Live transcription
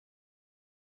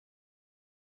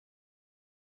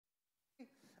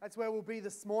That's where we'll be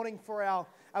this morning for our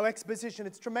exposition.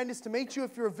 It's tremendous to meet you.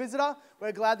 If you're a visitor,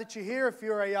 we're glad that you're here. If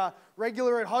you're a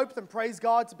regular at Hope, then praise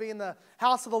God to be in the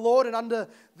house of the Lord and under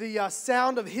the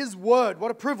sound of His Word. What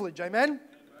a privilege, amen?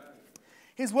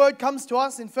 His Word comes to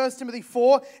us in 1 Timothy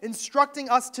 4, instructing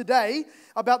us today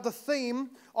about the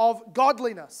theme of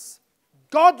godliness.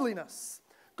 Godliness.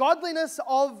 Godliness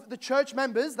of the church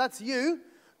members, that's you.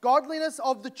 Godliness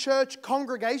of the church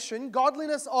congregation,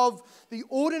 godliness of the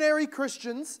ordinary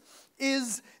Christians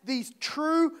is the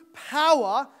true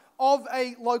power of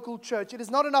a local church. It is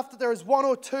not enough that there is one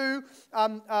or two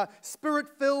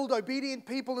spirit-filled, obedient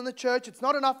people in the church. It's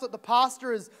not enough that the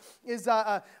pastor is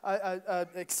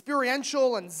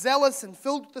experiential and zealous and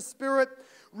filled with the Spirit.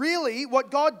 Really,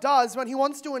 what God does when He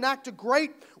wants to enact a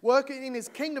great work in His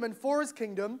kingdom and for His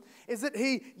kingdom is that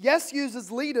He, yes,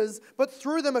 uses leaders, but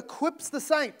through them equips the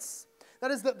saints. That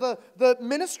is the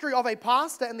ministry of a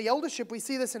pastor and the eldership. We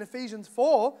see this in Ephesians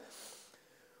 4.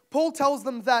 Paul tells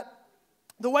them that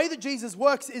the way that Jesus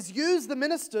works is use the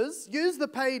ministers, use the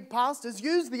paid pastors,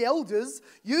 use the elders,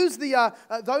 use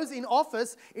those in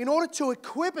office in order to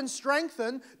equip and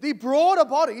strengthen the broader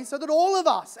body so that all of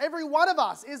us, every one of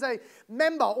us, is a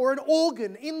member or an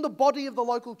organ in the body of the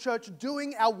local church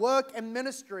doing our work and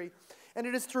ministry. And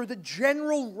it is through the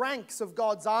general ranks of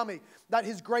God's army that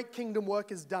His great kingdom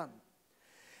work is done.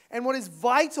 And what is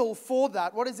vital for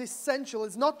that, what is essential,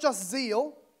 is not just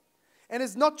zeal, and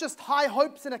is not just high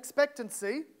hopes and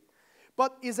expectancy,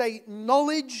 but is a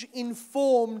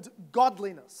knowledge-informed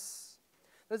godliness.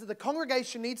 The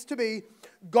congregation needs to be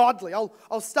godly.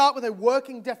 I'll start with a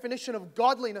working definition of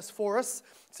godliness for us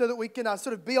so that we can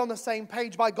sort of be on the same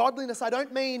page. By godliness, I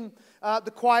don't mean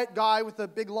the quiet guy with the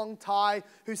big long tie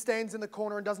who stands in the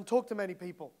corner and doesn't talk to many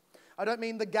people. I don't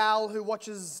mean the gal who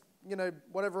watches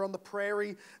whatever on the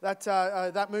prairie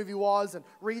that movie was, and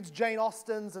reads Jane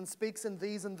Austen's and speaks in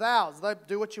these and thous.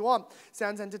 Do what you want.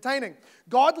 Sounds entertaining.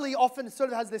 Godly often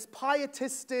sort of has this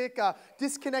pietistic,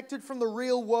 disconnected from the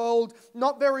real world,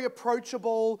 not very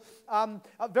approachable,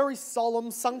 very solemn,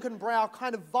 sunken brow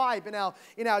kind of vibe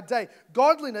in our day.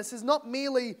 Godliness is not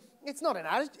merely, it's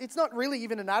not really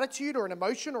even an attitude or an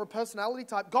emotion or a personality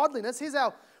type. Godliness, here's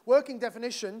our working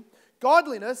definition.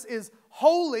 Godliness is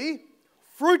holy,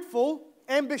 fruitful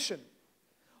ambition.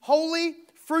 Holy,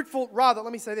 fruitful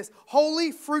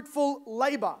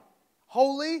labor.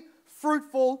 Holy,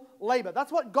 fruitful labor.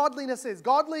 That's what godliness is.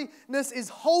 Godliness is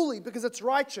holy because it's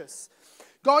righteous.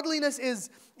 Godliness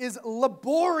is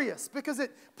laborious because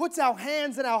it puts our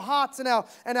hands and our hearts and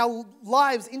our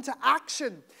lives into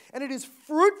action. And it is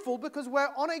fruitful because we're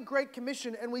on a great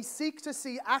commission and we seek to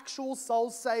see actual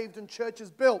souls saved and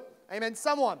churches built. Amen,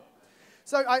 someone.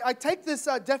 So I take this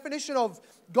definition of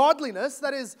godliness,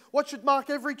 that is what should mark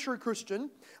every true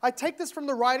Christian. I take this from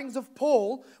the writings of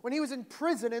Paul when he was in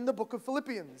prison in the book of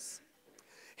Philippians.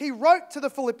 He wrote to the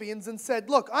Philippians and said,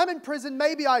 look, I'm in prison,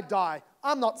 maybe I die.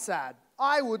 I'm not sad.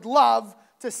 I would love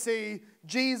to see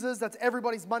Jesus. That's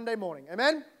everybody's Monday morning.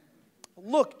 Amen?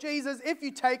 Look, Jesus, if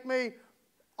you take me,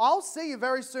 I'll see you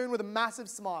very soon with a massive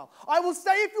smile. I will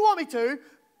stay if you want me to,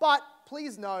 but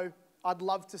please know, I'd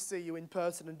love to see you in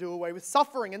person and do away with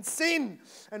suffering and sin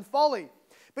and folly.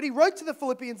 But he wrote to the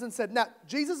Philippians and said, now,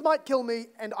 Jesus might kill me,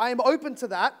 and I am open to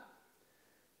that.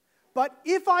 But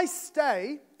if I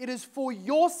stay, it is for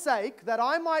your sake that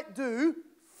I might do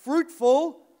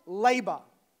fruitful labor.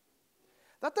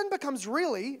 That then becomes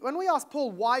really, when we ask Paul,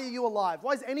 why are you alive?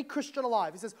 Why is any Christian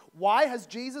alive? He says, why has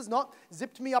Jesus not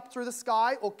zipped me up through the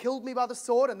sky or killed me by the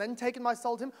sword and then taken my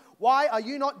soul to Him? Why are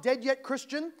you not dead yet,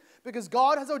 Christian? Because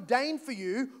God has ordained for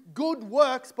you good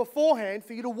works beforehand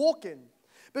for you to walk in.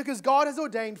 Because God has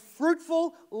ordained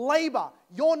fruitful labor.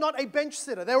 You're not a bench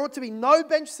sitter. There ought to be no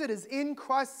bench sitters in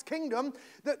Christ's kingdom.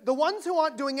 The ones who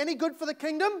aren't doing any good for the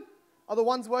kingdom are the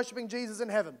ones worshiping Jesus in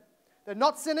heaven. They're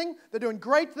not sinning. They're doing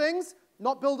great things,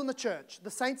 not building the church.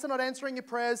 The saints are not answering your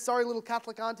prayers. Sorry, little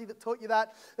Catholic auntie that taught you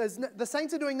that. The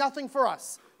saints are doing nothing for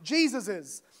us. Jesus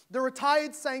is. The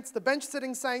retired saints, the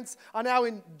bench-sitting saints, are now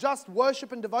in just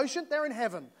worship and devotion. They're in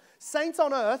heaven. Saints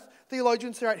on earth,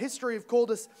 theologians throughout history have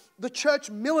called us the church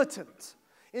militant.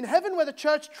 In heaven, we're the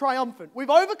church triumphant. We've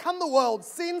overcome the world,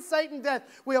 sin, Satan, death.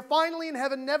 We are finally in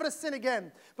heaven, never to sin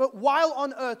again. But while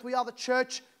on earth, we are the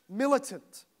church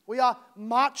militant. We are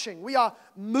marching. We are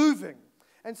moving.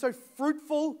 And so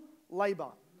fruitful labor,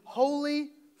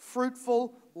 holy,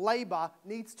 fruitful labor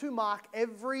needs to mark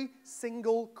every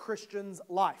single Christian's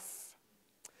life.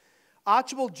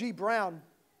 Archibald G. Brown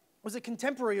was a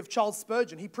contemporary of Charles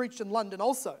Spurgeon. He preached in London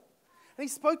also. And he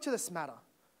spoke to this matter,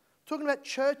 talking about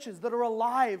churches that are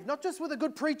alive, not just with a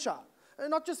good preacher,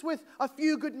 not just with a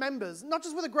few good members, not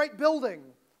just with a great building.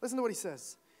 Listen to what he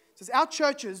says. says, our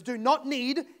churches do not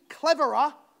need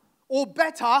cleverer or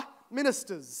better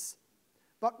ministers,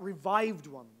 but revived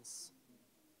ones.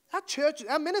 Our churches,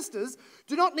 our ministers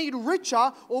do not need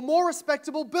richer or more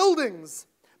respectable buildings,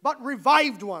 but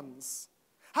revived ones.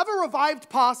 Have a revived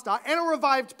pastor and a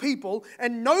revived people,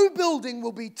 and no building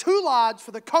will be too large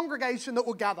for the congregation that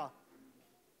will gather.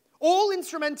 All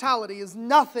instrumentality is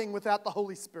nothing without the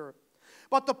Holy Spirit.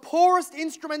 But the poorest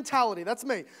instrumentality, that's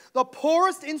me, the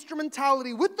poorest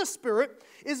instrumentality with the Spirit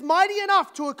is mighty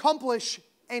enough to accomplish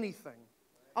anything.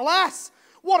 Alas,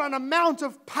 what an amount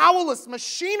of powerless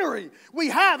machinery we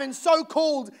have in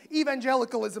so-called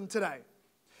evangelicalism today.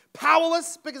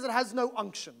 Powerless because it has no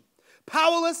unction.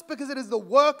 Powerless because it is the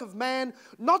work of man,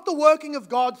 not the working of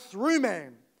God through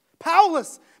man.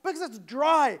 Powerless because it's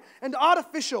dry and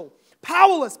artificial.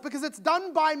 Powerless because it's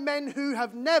done by men who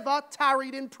have never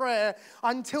tarried in prayer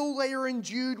until they are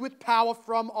endued with power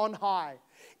from on high.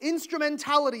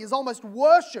 Instrumentality is almost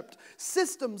worshipped.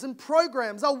 Systems and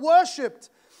programs are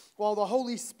worshipped, while the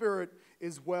Holy Spirit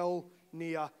is well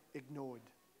near ignored.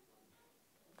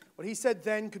 What he said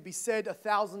then could be said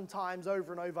 1,000 times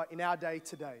over and over in our day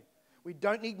today. We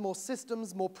don't need more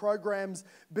systems, more programs,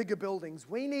 bigger buildings.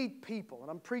 We need people,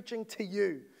 and I'm preaching to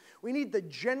you. We need the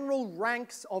general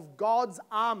ranks of God's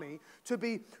army to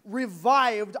be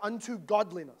revived unto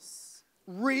godliness.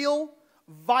 Real,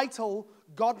 vital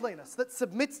godliness that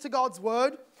submits to God's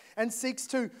word and seeks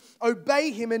to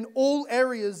obey Him in all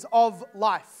areas of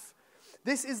life.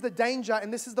 This is the danger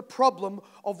and this is the problem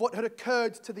of what had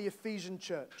occurred to the Ephesian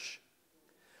church.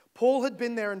 Paul had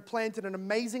been there and planted an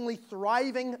amazingly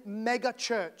thriving mega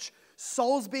church.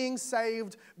 Souls being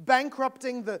saved,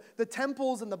 bankrupting the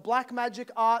temples and the black magic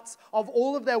arts of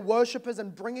all of their worshippers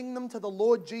and bringing them to the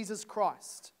Lord Jesus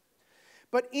Christ.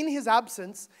 But in his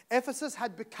absence, Ephesus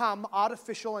had become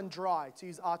artificial and dry, to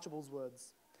use Archibald's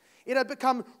words. It had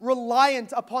become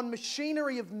reliant upon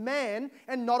machinery of man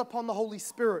and not upon the Holy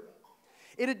Spirit.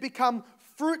 It had become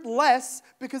fruitless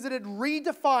because it had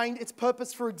redefined its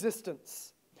purpose for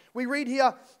existence. We read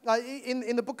here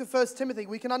in the book of 1 Timothy,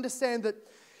 we can understand that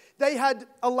they had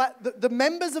the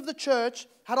members of the church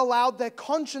had allowed their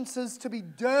consciences to be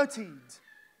dirtied.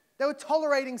 They were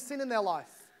tolerating sin in their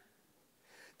life.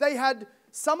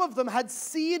 Some of them had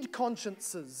seared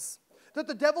consciences that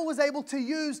the devil was able to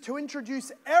use to introduce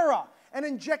error and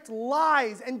inject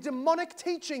lies and demonic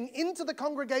teaching into the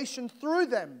congregation through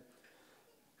them.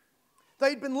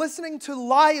 They'd been listening to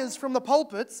liars from the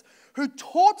pulpits who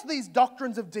taught these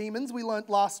doctrines of demons we learnt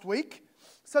last week,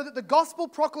 so that the gospel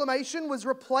proclamation was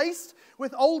replaced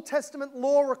with Old Testament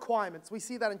law requirements. We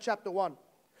see that in chapter 1.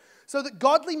 So that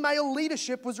godly male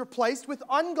leadership was replaced with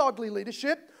ungodly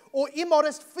leadership or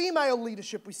immodest female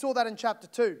leadership. We saw that in chapter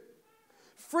 2.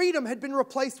 Freedom had been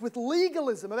replaced with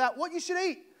legalism about what you should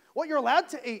eat, what you're allowed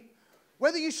to eat,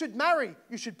 whether you should marry.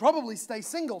 You should probably stay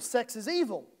single. Sex is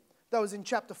evil. That was in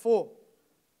chapter 4.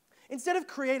 Instead of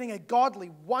creating a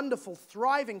godly, wonderful,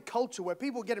 thriving culture where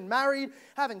people are getting married,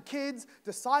 having kids,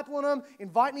 discipling them,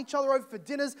 inviting each other over for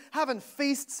dinners, having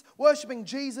feasts, worshiping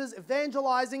Jesus,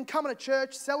 evangelizing, coming to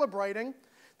church, celebrating,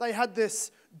 they had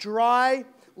this dry,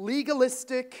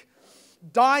 legalistic,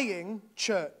 dying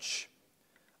church.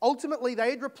 Ultimately,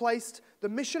 they had replaced the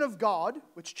mission of God,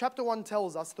 which chapter 1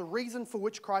 tells us, the reason for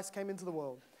which Christ came into the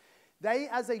world. They,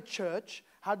 as a church,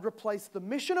 had replaced the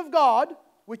mission of God,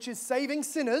 which is saving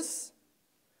sinners.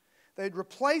 They'd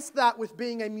replaced that with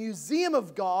being a museum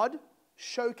of God,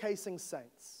 showcasing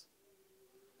saints.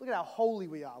 Look at how holy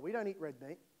we are. We don't eat red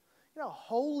meat. Look at how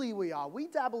holy we are. We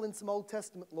dabble in some Old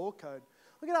Testament law code.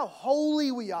 Look at how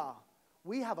holy we are.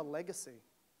 We have a legacy.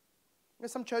 You know,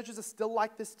 some churches are still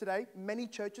like this today. Many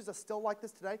churches are still like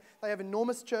this today. They have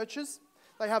enormous churches.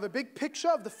 They have a big picture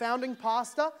of the founding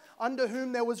pastor under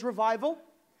whom there was revival.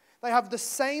 They have the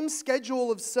same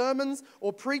schedule of sermons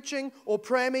or preaching or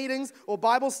prayer meetings or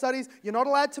Bible studies. You're not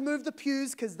allowed to move the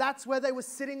pews because that's where they were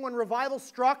sitting when revival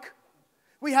struck.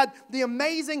 We had the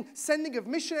amazing sending of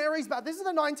missionaries, but this is the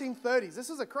 1930s. This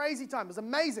was a crazy time. It was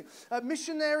amazing.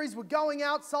 Missionaries were going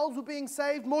out. Souls were being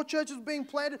saved. More churches were being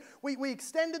planted. We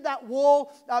extended that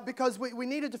wall because we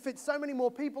needed to fit so many more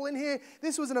people in here.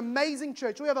 This was an amazing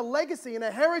church. We have a legacy and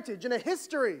a heritage and a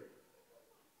history.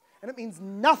 And it means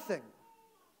nothing.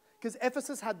 Because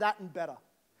Ephesus had that and better.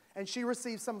 And she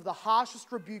received some of the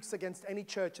harshest rebukes against any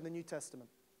church in the New Testament.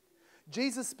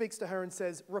 Jesus speaks to her and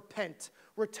says, repent,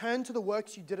 return to the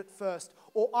works you did at first,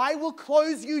 or I will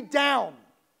close you down.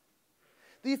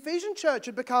 The Ephesian church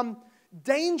had become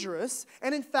dangerous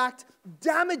and in fact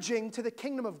damaging to the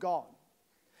kingdom of God.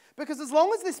 Because as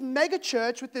long as this mega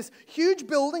church with this huge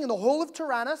building in the Hall of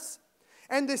Tyrannus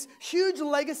And this huge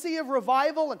legacy of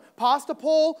revival, and Pastor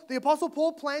Paul, the Apostle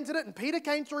Paul planted it, and Peter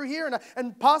came through here,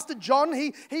 and Pastor John,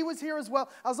 he was here as well.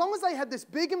 As long as they had this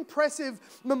big, impressive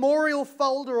memorial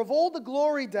folder of all the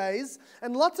glory days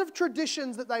and lots of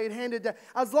traditions that they had handed down,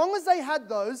 as long as they had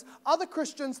those, other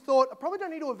Christians thought, I probably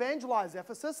don't need to evangelize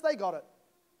Ephesus, they got it.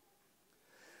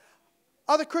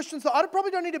 Other Christians thought, I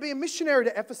probably don't need to be a missionary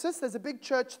to Ephesus, there's a big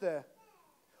church there.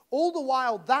 All the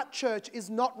while, that church is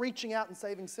not reaching out and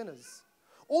saving sinners.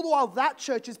 All the while, that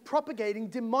church is propagating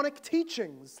demonic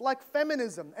teachings like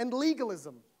feminism and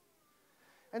legalism.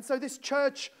 And so this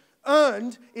church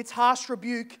earned its harsh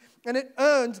rebuke, and it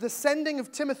earned the sending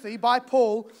of Timothy by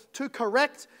Paul to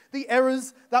correct the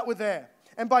errors that were there.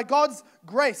 And by God's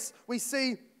grace, we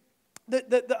see that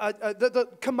the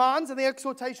commands and the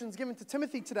exhortations given to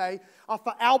Timothy today are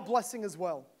for our blessing as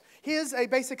well. Here's a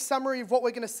basic summary of what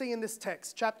we're going to see in this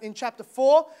text, in chapter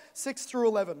 4, 6 through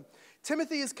 11.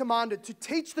 Timothy is commanded to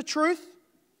teach the truth,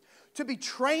 to be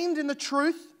trained in the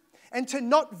truth, and to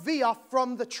not veer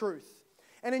from the truth.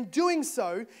 And in doing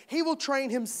so, he will train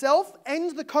himself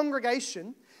and the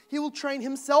congregation, he will train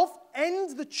himself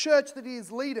and the church that he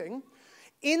is leading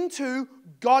into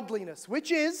godliness,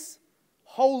 which is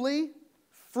holy,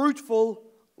 fruitful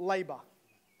labor.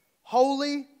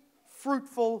 Holy,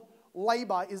 fruitful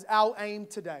labor is our aim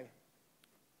today.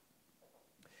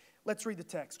 Let's read the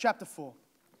text. Chapter 4,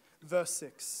 verse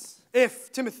 6.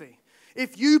 Timothy,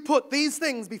 if you put these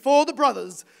things before the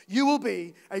brothers, you will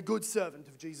be a good servant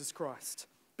of Jesus Christ,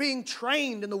 being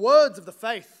trained in the words of the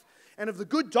faith and of the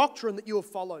good doctrine that you have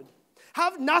followed.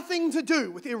 Have nothing to do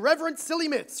with irreverent, silly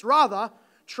myths. Rather,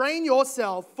 train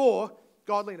yourself for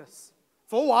godliness.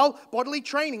 For while bodily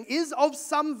training is of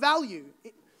some value,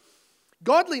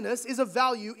 godliness is of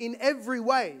value in every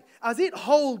way, as it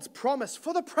holds promise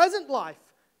for the present life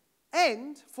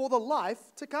and for the life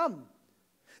to come.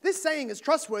 This saying is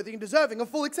trustworthy and deserving of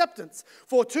full acceptance.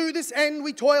 For to this end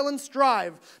we toil and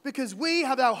strive, because we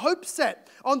have our hope set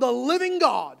on the living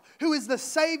God, who is the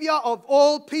Savior of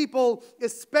all people,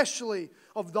 especially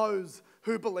of those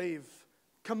who believe.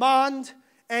 Command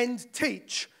and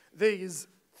teach these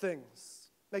things.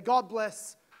 May God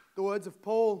bless the words of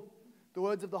Paul, the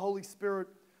words of the Holy Spirit,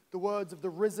 the words of the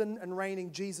risen and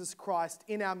reigning Jesus Christ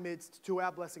in our midst to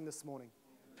our blessing this morning.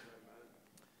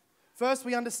 First,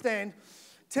 we understand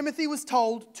Timothy was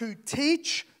told to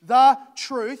teach the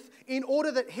truth in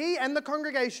order that he and the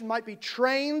congregation might be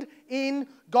trained in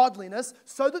godliness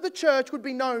so that the church would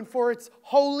be known for its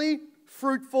holy,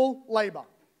 fruitful labor.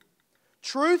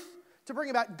 Truth to bring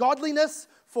about godliness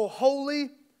for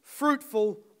holy,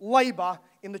 fruitful labor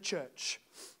in the church.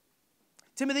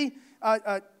 Timothy,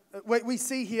 we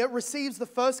see here, receives the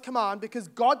first command because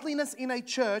godliness in a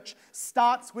church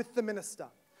starts with the minister.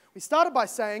 We started by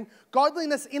saying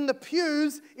godliness in the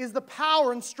pews is the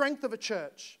power and strength of a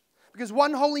church. Because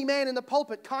one holy man in the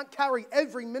pulpit can't carry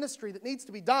every ministry that needs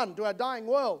to be done to our dying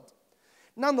world.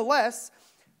 Nonetheless,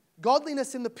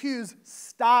 godliness in the pews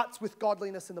starts with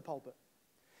godliness in the pulpit.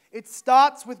 It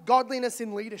starts with godliness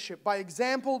in leadership, by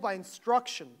example, by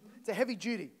instruction. It's a heavy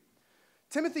duty.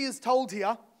 Timothy is told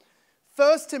here,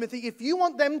 1 Timothy, if you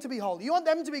want them to be holy, you want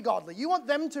them to be godly, you want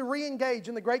them to re-engage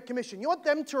in the Great Commission, you want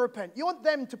them to repent, you want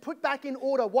them to put back in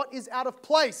order what is out of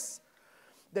place,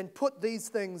 then put these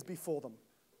things before them.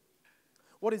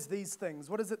 What is these things?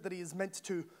 What is it that he is meant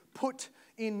to put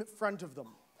in front of them?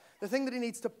 The thing that he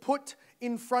needs to put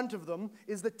in front of them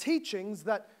is the teachings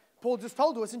that Paul just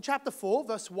told to us in chapter 4,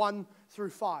 verse 1 through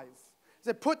 5. He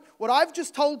said, put what I've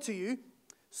just told to you,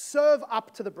 serve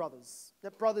up to the brothers.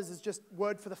 That brothers is just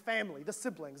word for the family, the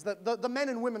siblings. The men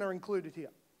and women are included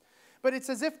here. But it's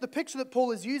as if the picture that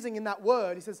Paul is using in that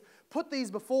word, he says, put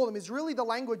these before them, is really the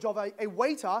language of a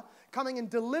waiter coming and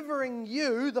delivering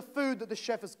you the food that the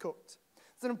chef has cooked.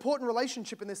 It's an important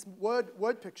relationship in this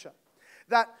word picture.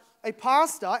 That a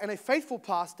pastor and a faithful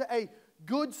pastor, a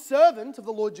good servant of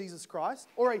the Lord Jesus Christ,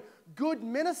 or a good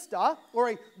minister, or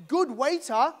a good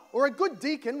waiter, or a good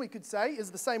deacon, we could say,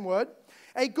 is the same word.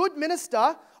 A good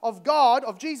minister of God,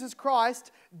 of Jesus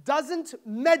Christ, doesn't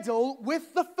meddle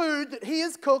with the food that he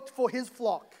has cooked for his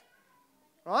flock.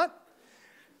 Right?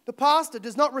 The pastor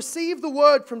does not receive the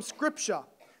word from Scripture,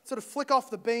 sort of flick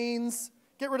off the beans,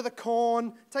 get rid of the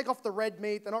corn, take off the red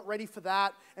meat, they're not ready for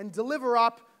that, and deliver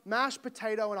up mashed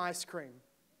potato and ice cream.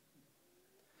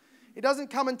 He doesn't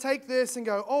come and take this and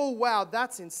go, oh, wow,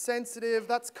 that's insensitive.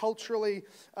 That's culturally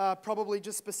probably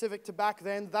just specific to back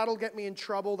then. That'll get me in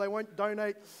trouble. They won't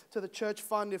donate to the church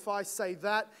fund if I say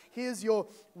that. Here's your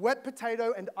wet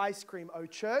potato and ice cream, oh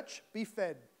church. Be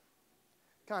fed.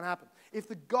 Can't happen. If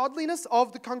the godliness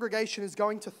of the congregation is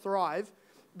going to thrive,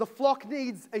 the flock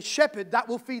needs a shepherd that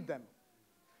will feed them.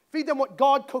 Feed them what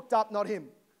God cooked up, not him.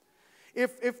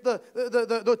 If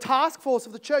the task force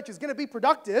of the church is going to be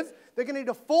productive, they're going to need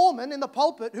a foreman in the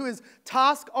pulpit who is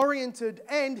task-oriented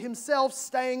and himself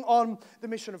staying on the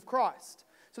mission of Christ.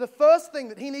 So the first thing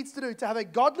that he needs to do to have a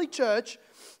godly church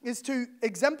is to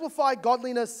exemplify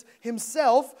godliness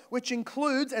himself, which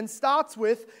includes and starts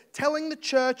with telling the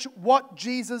church what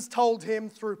Jesus told him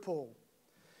through Paul.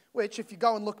 Which, if you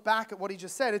go and look back at what he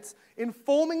just said, it's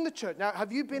informing the church. Now,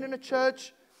 have you been in a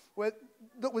church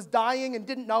that was dying and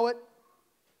didn't know it?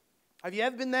 Have you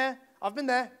ever been there? I've been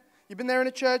there. You've been there in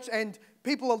a church and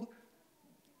people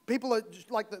are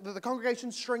like the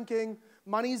congregation's shrinking,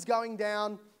 money's going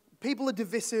down, people are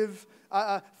divisive,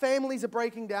 families are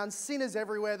breaking down, sin is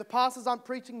everywhere, the pastors aren't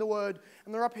preaching the word,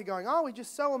 and they're up here going, oh, we're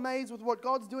just so amazed with what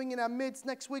God's doing in our midst.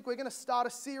 Next week we're going to start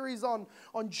a series on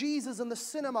Jesus and the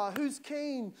cinema. Who's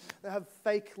keen? They have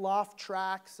fake laugh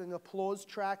tracks and applause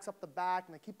tracks up the back,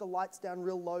 and they keep the lights down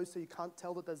real low so you can't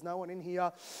tell that there's no one in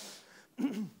here.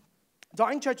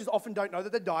 Dying churches often don't know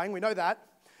that they're dying. We know that.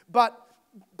 But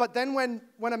then when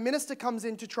a minister comes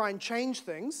in to try and change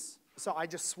things, so I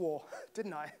just swore,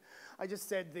 didn't I? I just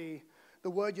said the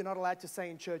word you're not allowed to say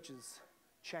in churches,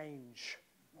 change.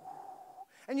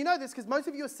 And you know this because most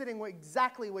of you are sitting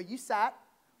exactly where you sat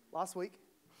last week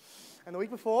and the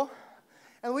week before.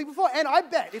 And the week before, and I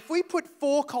bet if we put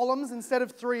 4 columns instead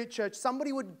of 3 at church,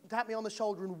 somebody would tap me on the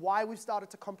shoulder and why we've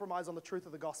started to compromise on the truth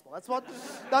of the gospel. That's what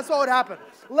would happen.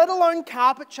 Let alone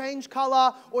carpet change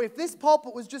color, or if this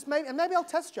pulpit was just maybe I'll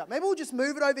test you. Maybe we'll just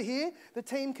move it over here. The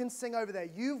team can sing over there.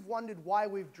 You've wondered why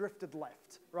we've drifted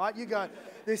left, right? You go,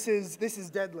 this is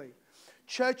deadly.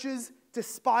 Churches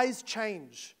despise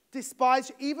change.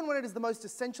 Despise, even when it is the most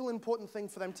essential, important thing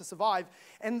for them to survive.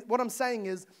 And what I'm saying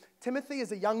is, Timothy,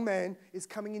 as a young man, is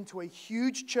coming into a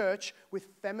huge church with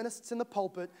feminists in the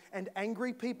pulpit and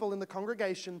angry people in the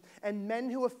congregation and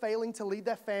men who are failing to lead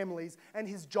their families. And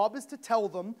his job is to tell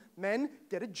them, men,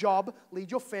 get a job, lead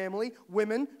your family.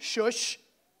 Women, shush.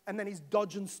 And then he's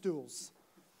dodging stools,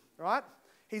 right?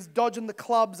 He's dodging the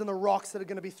clubs and the rocks that are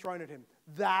going to be thrown at him.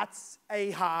 That's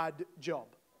a hard job.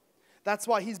 That's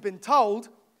why he's been told,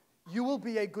 you will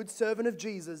be a good servant of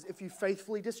Jesus if you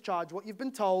faithfully discharge what you've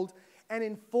been told and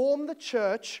inform the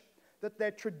church that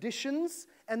their traditions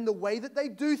and the way that they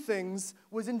do things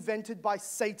was invented by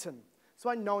Satan. That's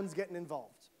why no one's getting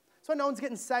involved. That's why no one's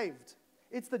getting saved.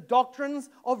 It's the doctrines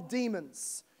of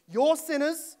demons. You're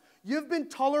sinners. You've been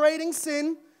tolerating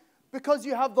sin because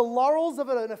you have the laurels of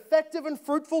an effective and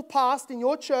fruitful past in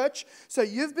your church. So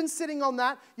you've been sitting on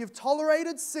that. You've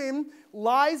tolerated sin.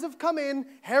 Lies have come in.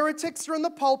 Heretics are in the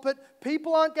pulpit.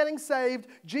 People aren't getting saved.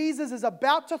 Jesus is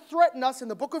about to threaten us in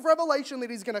the book of Revelation that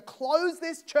he's going to close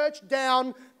this church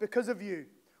down because of you.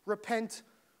 Repent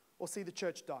or see the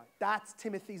church die. That's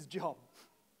Timothy's job.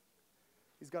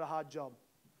 He's got a hard job.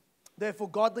 Therefore,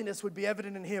 godliness would be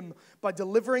evident in him by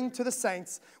delivering to the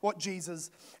saints what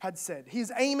Jesus had said.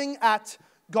 He's aiming at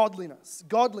godliness.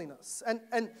 Godliness.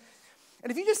 And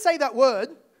if you just say that word,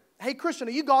 hey, Christian,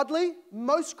 are you godly?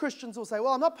 Most Christians will say,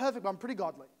 well, I'm not perfect, but I'm pretty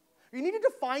godly. You need to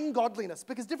define godliness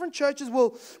because different churches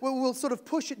will sort of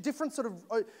push at different sort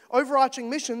of overarching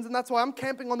missions, and that's why I'm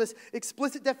camping on this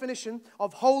explicit definition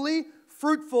of holy,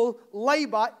 fruitful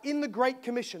labor in the Great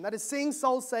Commission. That is seeing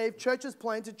souls saved, churches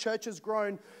planted, churches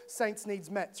grown, saints' needs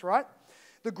met, right?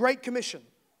 The Great Commission.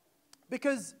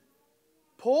 Because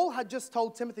Paul had just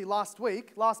told Timothy last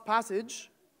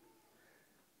passage,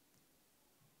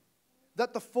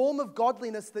 that the form of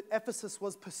godliness that Ephesus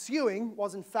was pursuing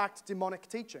was in fact demonic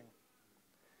teaching.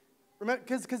 Remember,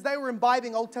 because they were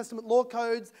imbibing Old Testament law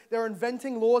codes. They were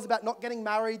inventing laws about not getting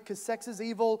married because sex is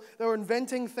evil. They were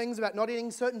inventing things about not eating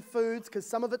certain foods because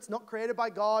some of it's not created by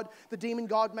God. The demon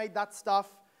God made that stuff.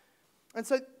 And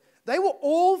so they were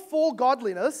all for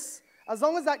godliness as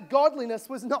long as that godliness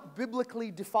was not biblically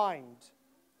defined.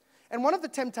 And one of the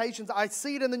temptations, I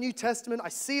see it in the New Testament, I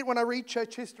see it when I read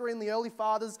church history and the early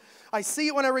fathers, I see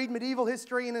it when I read medieval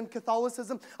history and in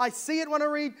Catholicism, I see it when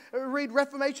I read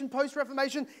Reformation,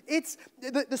 post-Reformation. It's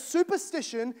the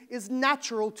superstition is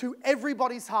natural to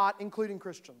everybody's heart, including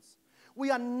Christians.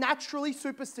 We are naturally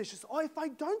superstitious. Oh, if I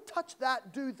don't touch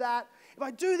that, do that. If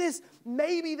I do this,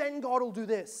 maybe then God will do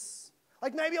this.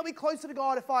 Like maybe I'll be closer to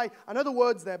God if I know the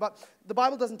words there, but the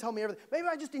Bible doesn't tell me everything. Maybe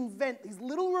I just invent these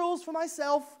little rules for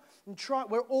myself.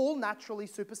 We're all naturally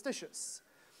superstitious.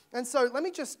 And so let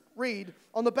me just read,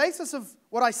 on the basis of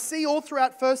what I see all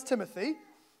throughout 1 Timothy,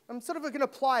 I'm sort of going to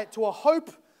apply it to a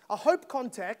hope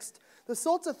context, the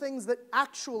sorts of things that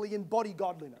actually embody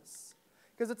godliness.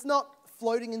 Because it's not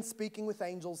floating and speaking with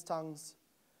angels' tongues,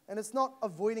 and it's not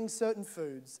avoiding certain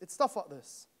foods. It's stuff like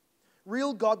this.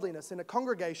 Real godliness in a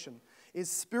congregation is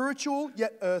spiritual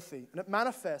yet earthy, and it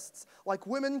manifests like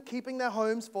women keeping their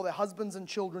homes for their husbands and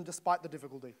children despite the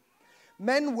difficulty.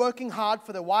 Men working hard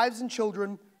for their wives and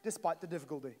children despite the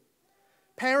difficulty.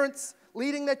 Parents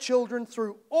leading their children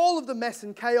through all of the mess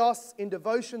and chaos in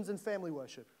devotions and family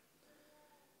worship.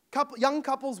 Young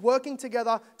couples working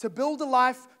together to build a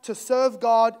life to serve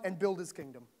God and build His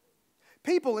kingdom.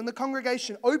 People in the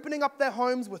congregation opening up their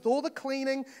homes with all the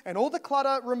cleaning and all the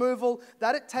clutter removal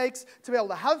that it takes to be able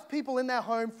to have people in their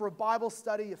home for a Bible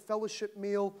study, a fellowship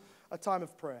meal, a time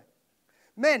of prayer.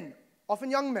 Men, often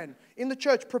young men, in the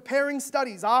church preparing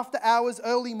studies after hours,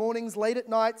 early mornings, late at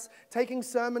nights, taking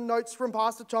sermon notes from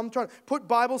Pastor Tom, trying to put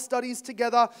Bible studies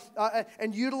together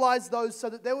and utilize those so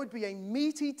that there would be a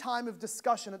meaty time of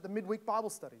discussion at the midweek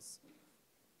Bible studies.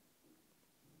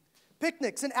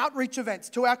 Picnics and outreach events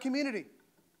to our community.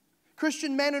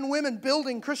 Christian men and women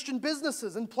building Christian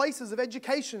businesses and places of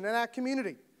education in our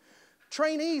community.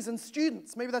 Trainees and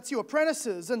students, maybe that's you,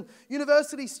 apprentices and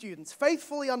university students,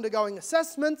 faithfully undergoing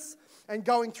assessments and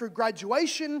going through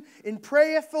graduation in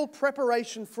prayerful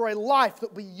preparation for a life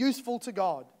that will be useful to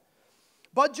God.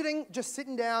 Budgeting, just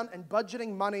sitting down and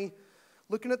budgeting money,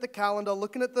 looking at the calendar,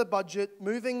 looking at the budget,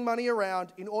 moving money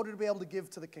around in order to be able to give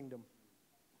to the kingdom.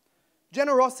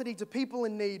 Generosity to people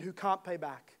in need who can't pay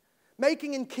back.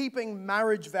 Making and keeping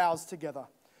marriage vows together.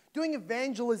 Doing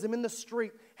evangelism in the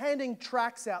street, handing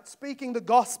tracts out, speaking the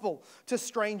gospel to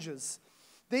strangers.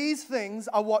 These things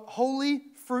are what holy,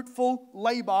 fruitful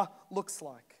labor looks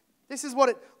like. This is what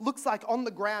it looks like on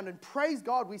the ground, and praise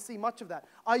God we see much of that.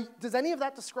 Does any of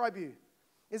that describe you?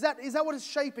 Is that what is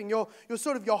shaping your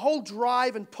whole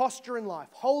drive and posture in life?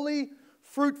 Holy,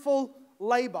 fruitful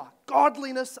labor,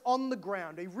 godliness on the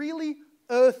ground, a really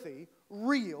earthy,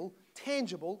 real,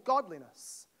 tangible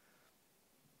godliness.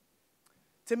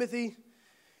 Timothy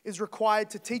is required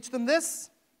to teach them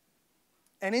this,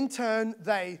 and in turn,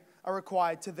 they are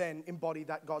required to then embody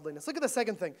that godliness. Look at the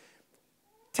second thing.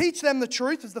 Teach them the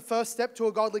truth is the first step to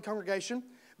a godly congregation.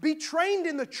 Be trained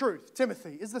in the truth,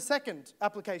 Timothy, is the second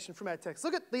application from our text.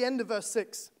 Look at the end of verse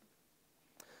 6.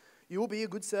 You will be a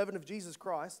good servant of Jesus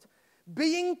Christ,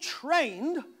 being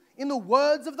trained in the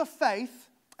words of the faith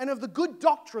and of the good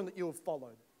doctrine that you have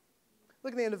followed.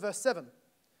 Look at the end of verse 7.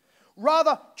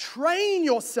 Rather, train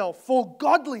yourself for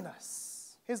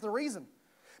godliness. Here's the reason.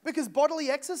 Because bodily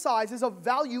exercise is of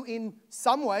value in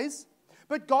some ways,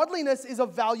 but godliness is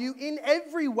of value in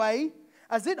every way,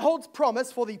 as it holds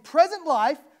promise for the present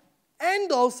life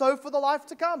and also for the life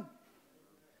to come.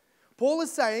 Paul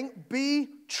is saying, be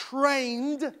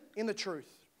trained in the truth.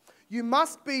 You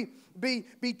must be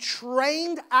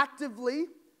trained actively,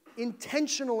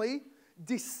 intentionally,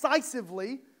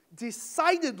 decisively,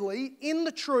 decidedly in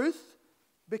the truth,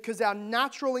 because our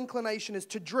natural inclination is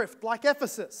to drift like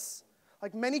Ephesus,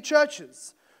 like many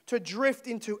churches, to drift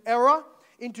into error,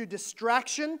 into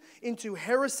distraction, into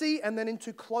heresy, and then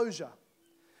into closure.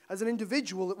 As an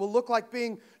individual, it will look like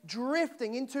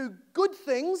drifting into good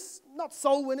things, not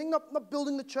soul winning, not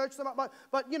building the church so much,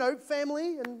 but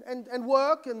family and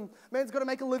work, and man's got to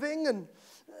make a living, and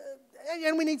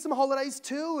we need some holidays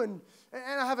too, and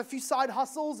I have a few side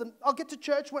hustles, and I'll get to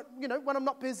church when I'm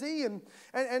not busy, and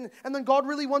then God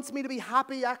really wants me to be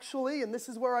happy actually, and this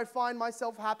is where I find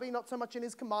myself happy, not so much in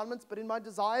His commandments, but in my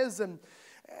desires, and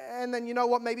then you know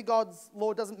what, maybe God's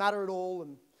law doesn't matter at all,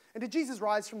 and did Jesus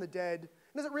rise from the dead?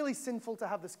 And is it really sinful to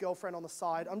have this girlfriend on the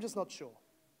side? I'm just not sure.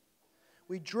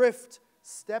 We drift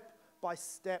step by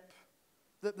step.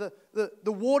 The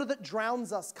water that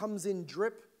drowns us comes in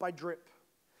drip by drip.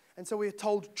 And so we are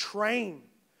told, train.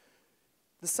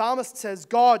 The psalmist says,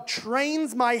 God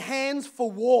trains my hands for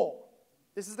war.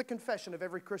 This is the confession of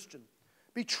every Christian.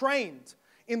 Be trained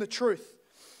in the truth.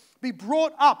 Be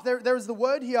brought up. There is the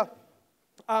word here.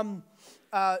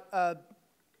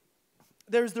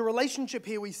 There's the relationship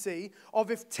here we see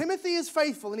of if Timothy is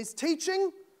faithful in his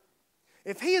teaching,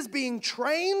 if he is being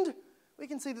trained, we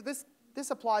can see that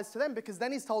this applies to them, because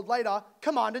then he's told later,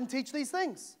 command and teach these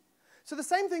things. So the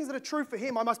same things that are true for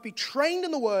him, I must be trained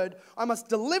in the word, I must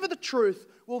deliver the truth,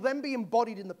 will then be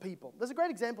embodied in the people. There's a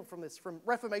great example from this, from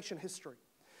Reformation history.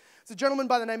 It's a gentleman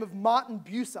by the name of Martin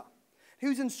Bucer. He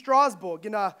was in Strasbourg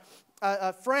in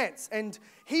France, and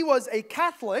he was a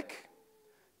Catholics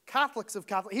of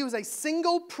Catholic. He was a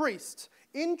single priest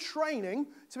in training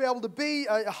to be able to be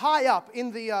high up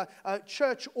in the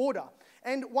church order.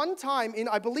 And one time in,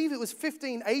 I believe it was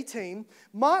 1518,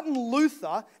 Martin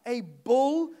Luther, a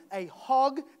bull, a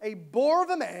hog, a boar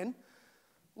of a man,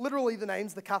 literally the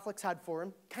names the Catholics had for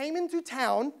him, came into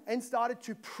town and started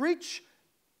to preach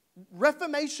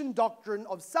Reformation doctrine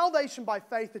of salvation by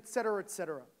faith, etc.,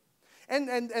 etc.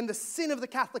 and the sin of the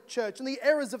Catholic Church and the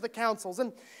errors of the councils.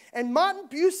 And Martin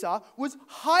Bucer was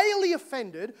highly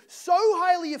offended, so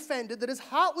highly offended that his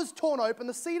heart was torn open,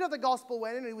 the seed of the gospel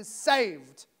went in, and he was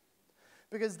saved.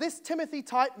 Because this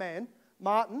Timothy-type man,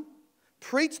 Martin,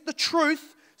 preached the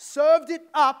truth, served it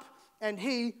up, and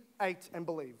he ate and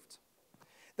believed.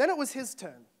 Then it was his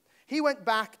turn. He went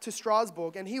back to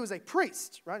Strasbourg, and he was a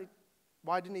priest, right?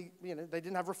 Why didn't he, they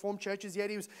didn't have Reformed churches yet.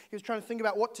 He was trying to think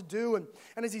about what to do. And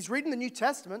as he's reading the New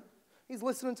Testament, he's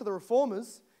listening to the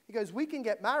Reformers. He goes, we can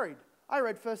get married. I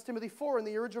read 1 Timothy 4 in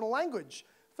the original language.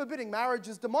 Forbidding marriage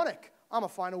is demonic. I'm a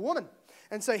finer woman.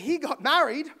 And so he got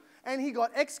married, and he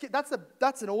got excommunicated.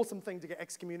 That's an awesome thing to get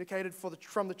excommunicated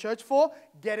from the church for,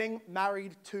 getting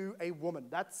married to a woman.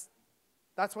 That's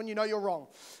when you know you're wrong,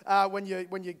 when you're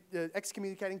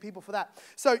excommunicating people for that.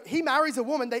 So he marries a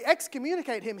woman. They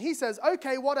excommunicate him. He says,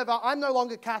 okay, whatever. I'm no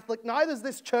longer Catholic. Neither is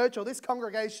this church or this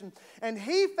congregation. And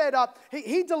he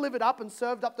delivered up and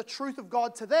served up the truth of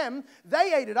God to them.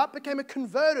 They ate it up, became a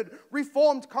converted,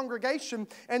 reformed congregation,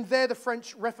 and there the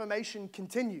French Reformation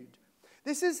continued.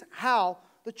 This is how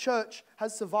the church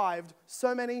has survived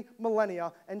so many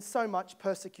millennia and so much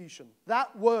persecution.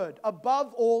 That word,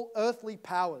 above all earthly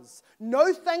powers,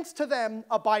 no thanks to them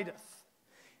abideth.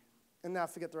 And now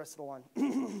forget the rest of the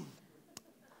line.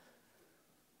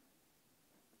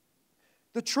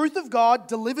 The truth of God,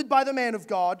 delivered by the man of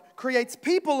God, creates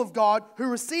people of God who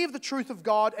receive the truth of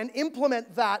God and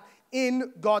implement that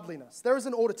in godliness. There is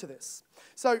an order to this.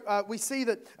 So we see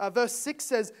that verse 6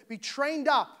 says, be trained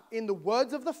up in the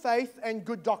words of the faith and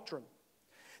good doctrine.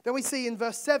 Then we see in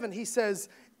verse 7, he says,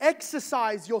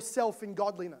 exercise yourself in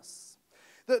godliness.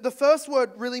 The first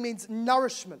word really means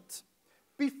nourishment.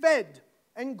 Be fed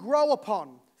and grow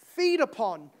upon, feed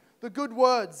upon the good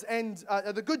words and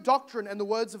the good doctrine and the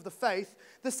words of the faith.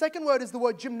 The second word is the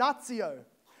word gymnasio,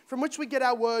 from which we get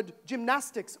our word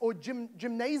gymnastics or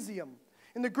gymnasium.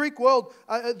 In the Greek world,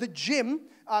 the gym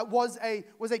was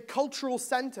a cultural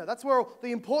center. That's where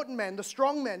the important men, the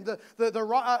strong men, the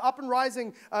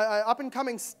up and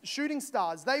coming shooting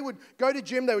stars, they would go to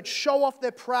gym. They would show off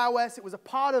their prowess. It was a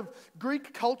part of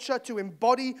Greek culture to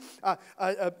embody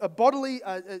a bodily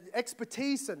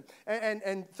expertise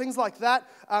and things like that.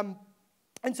 And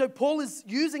so Paul is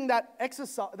using that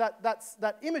exercise,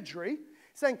 that imagery,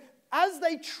 saying, as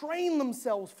they train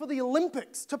themselves for the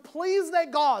Olympics to please their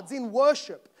gods in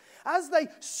worship, as they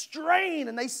strain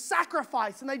and they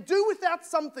sacrifice and they do without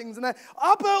some things and they're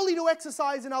up early to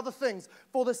exercise in other things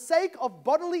for the sake of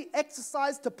bodily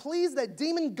exercise to please their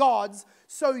demon gods,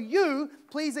 so you,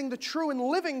 pleasing the true and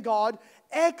living God,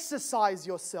 exercise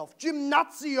yourself.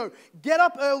 Gymnasio, get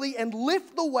up early and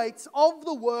lift the weights of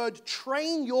the word,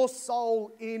 train your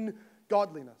soul in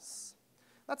godliness.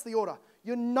 That's the order.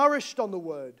 You're nourished on the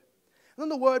word. And then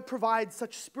the word provides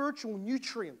such spiritual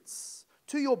nutrients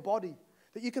to your body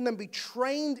that you can then be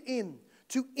trained in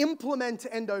to implement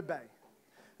and obey.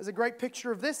 There's a great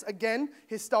picture of this, again,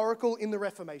 historical in the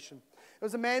Reformation. There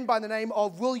was a man by the name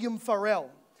of William Farel.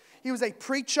 He was a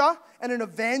preacher and an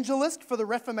evangelist for the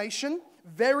Reformation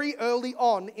very early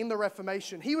on in the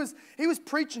Reformation. He was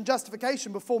preaching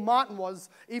justification before Martin was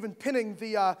even pinning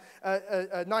the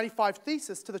 95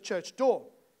 Thesis to the church door.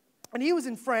 And he was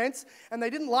in France, and they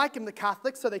didn't like him, the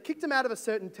Catholics, so they kicked him out of a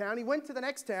certain town. He went to the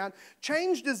next town,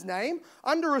 changed his name,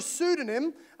 under a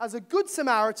pseudonym, as a good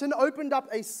Samaritan, opened up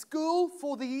a school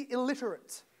for the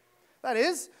illiterate. That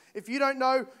is, if you don't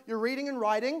know your reading and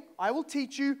writing, I will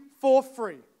teach you for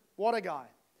free. What a guy.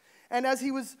 And as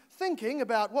he was thinking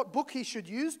about what book he should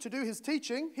use to do his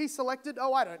teaching, he selected,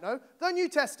 the New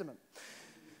Testament.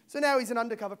 So now he's an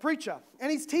undercover preacher,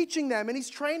 and he's teaching them, and he's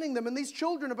training them, and these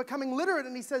children are becoming literate,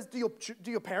 and he says, do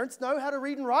your parents know how to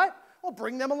read and write? Well,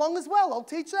 bring them along as well. I'll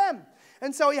teach them.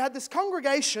 And so he had this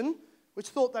congregation, which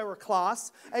thought they were a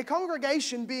class, a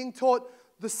congregation being taught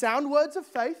the sound words of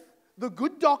faith, the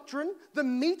good doctrine, the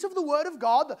meat of the word of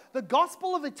God, the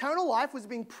gospel of eternal life was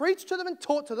being preached to them and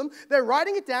taught to them. They're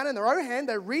writing it down in their own hand.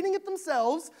 They're reading it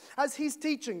themselves as he's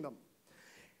teaching them.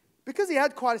 Because he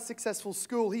had quite a successful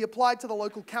school, he applied to the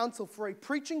local council for a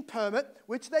preaching permit,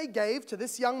 which they gave to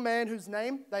this young man whose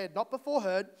name they had not before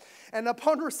heard. And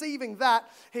upon receiving that,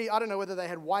 I don't know whether they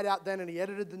had whiteout then and he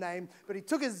edited the name, but he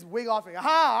took his wig off and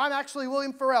I'm actually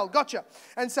William Farel, gotcha.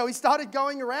 And so he started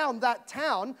going around that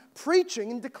town preaching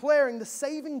and declaring the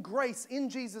saving grace in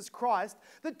Jesus Christ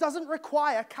that doesn't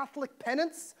require Catholic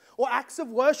penance or acts of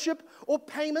worship or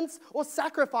payments or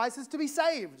sacrifices to be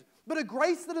saved, but a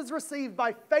grace that is received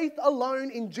by faith alone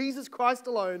in Jesus Christ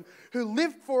alone, who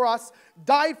lived for us,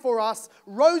 died for us,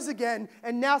 rose again,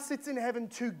 and now sits in heaven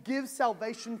to give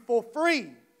salvation for free.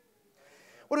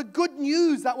 a good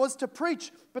news that was to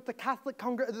preach. But the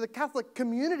Catholic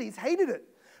communities hated it.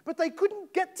 But they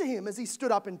couldn't get to him as he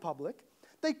stood up in public.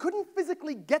 They couldn't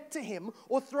physically get to him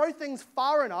or throw things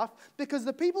far enough because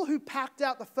the people who packed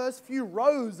out the first few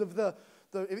rows of the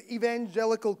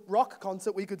evangelical rock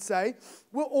concert, we could say,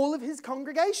 were all of his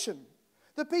congregation.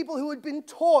 The people who had been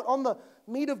taught on the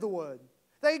meat of the word.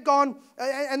 They'd gone,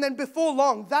 and then before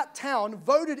long, that town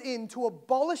voted in to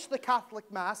abolish the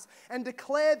Catholic Mass and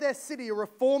declare their city a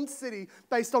reformed city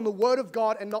based on the Word of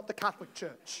God and not the Catholic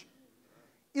Church.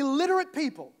 Illiterate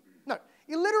people, no,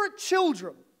 illiterate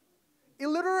children,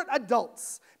 illiterate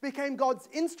adults became God's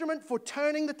instrument for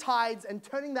turning the tides and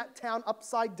turning that town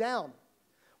upside down.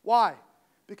 Why?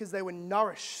 Because they were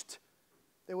nourished,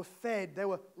 they were fed, they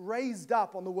were raised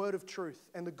up on the word of truth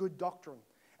and the good doctrine.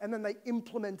 And then they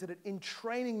implemented it in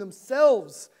training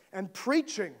themselves and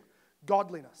preaching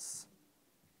godliness.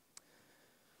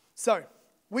 So,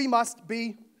 we must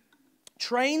be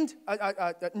trained,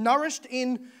 nourished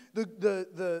in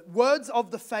the words of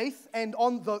the faith and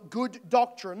on the good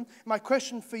doctrine. My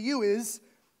question for you is,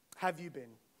 have you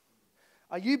been?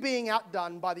 Are you being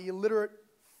outdone by the illiterate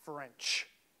French?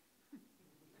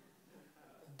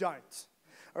 Don't.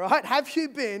 All right? Have you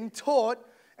been taught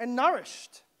and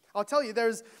nourished? I'll tell you,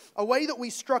 there's a way that we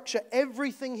structure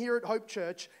everything here at Hope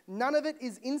Church. None of it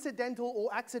is incidental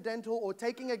or accidental or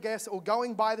taking a guess or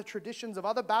going by the traditions of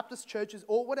other Baptist churches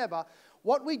or whatever.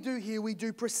 What we do here, we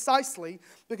do precisely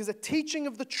because a teaching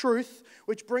of the truth,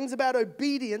 which brings about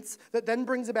obedience, that then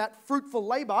brings about fruitful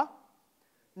labor,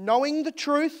 knowing the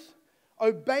truth,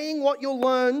 obeying what you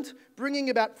learned, bringing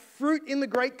about fruit in the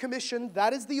Great Commission.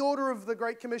 That is the order of the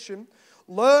Great Commission.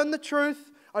 Learn the truth.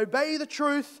 Obey the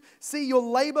truth. See your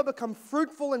labor become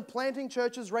fruitful in planting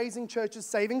churches, raising churches,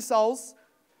 saving souls.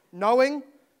 Knowing,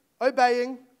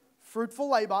 obeying, fruitful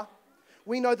labor.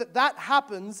 We know that that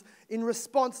happens in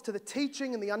response to the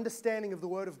teaching and the understanding of the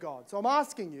Word of God. So I'm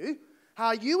asking you, how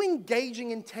are you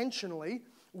engaging intentionally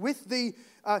with the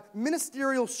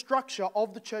ministerial structure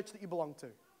of the church that you belong to?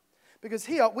 Because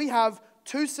here we have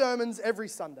 2 sermons every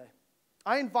Sunday.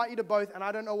 I invite you to both, and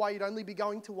I don't know why you'd only be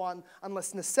going to one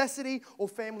unless necessity or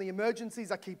family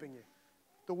emergencies are keeping you.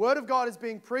 The Word of God is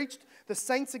being preached. The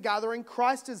saints are gathering.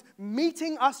 Christ is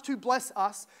meeting us to bless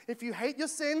us. If you hate your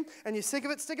sin and you're sick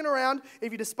of it sticking around,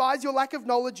 if you despise your lack of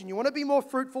knowledge and you want to be more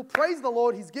fruitful, praise the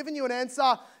Lord. He's given you an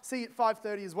answer. See you at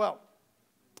 5:30 as well.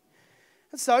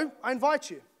 And so, I invite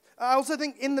you. I also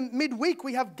think in the midweek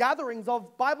we have gatherings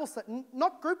of Bible study,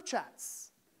 not group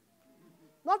chats,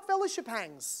 not fellowship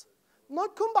hangs.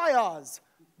 Not kumbayas,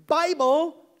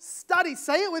 Bible studies.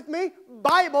 Say it with me,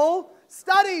 Bible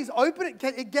studies. Open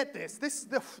it, get this.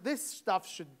 This stuff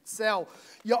should sell.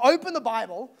 You open the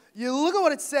Bible, you look at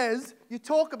what it says, you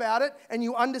talk about it, and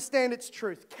you understand its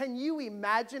truth. Can you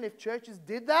imagine if churches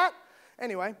did that?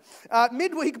 Anyway,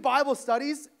 midweek Bible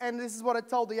studies, and this is what I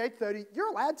told the 8:30, you're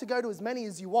allowed to go to as many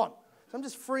as you want. So I'm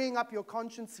just freeing up your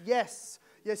conscience. Yes,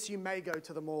 you may go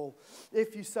to them all.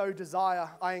 If you so desire,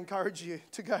 I encourage you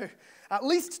to go at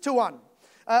least to one.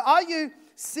 Are you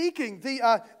seeking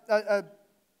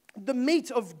the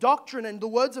meat of doctrine and the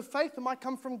words of faith that might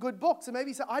come from good books? And maybe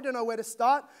you say, I don't know where to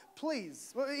start.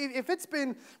 Please, if it's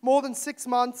been more than 6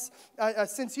 months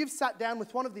since you've sat down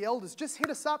with one of the elders, just hit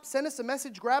us up, send us a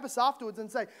message, grab us afterwards and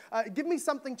say, give me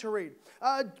something to read.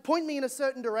 Point me in a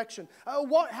certain direction.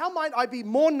 How might I be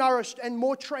more nourished and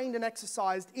more trained and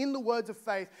exercised in the words of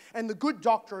faith and the good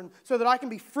doctrine so that I can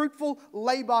be fruitful,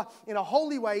 labor in a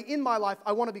holy way in my life?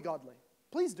 I want to be godly.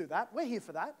 Please do that. We're here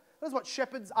for that. That is what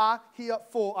shepherds are here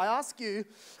for. I ask you,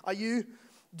 are you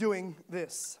doing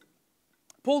this?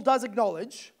 Paul does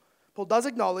acknowledge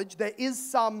there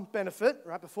is some benefit,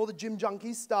 right? Before the gym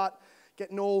junkies start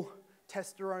getting all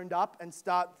testosteroned up and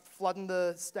start flooding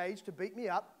the stage to beat me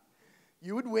up,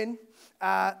 you would win.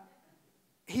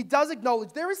 He does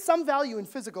acknowledge there is some value in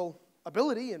physical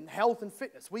ability and health and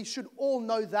fitness. We should all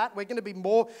know that. We're going to be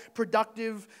more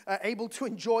productive, able to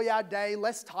enjoy our day,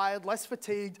 less tired, less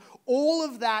fatigued. All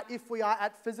of that if we are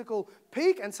at physical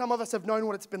peak. And some of us have known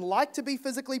what it's been like to be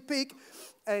physically peak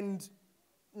and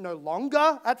no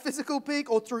longer at physical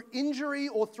peak, or through injury,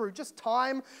 or through just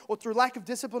time, or through lack of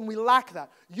discipline. We lack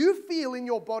that. You feel in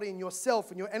your body and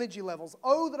yourself and your energy levels,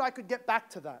 oh, that I could get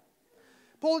back to that.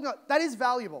 Paul, that is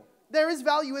valuable. There is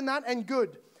value in that and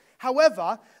good.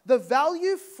 However, the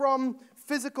value from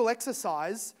physical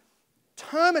exercise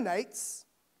terminates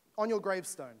on your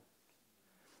gravestone.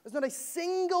 There's not a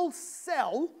single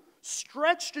cell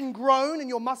stretched and grown in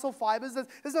your muscle fibers.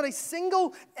 There's not a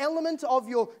single element of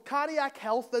your cardiac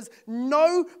health. There's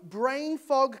no brain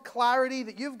fog clarity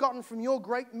that you've gotten from your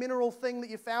great mineral thing that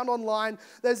you found online.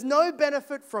 There's no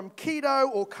benefit from keto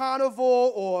or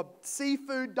carnivore or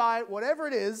seafood diet, whatever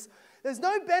it is. There's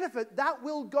no benefit that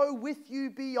will go with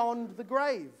you beyond the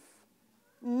grave.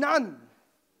 None.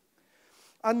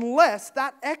 Unless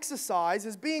that exercise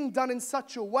is being done in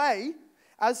such a way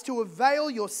as to avail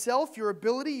yourself, your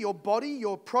ability, your body,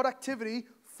 your productivity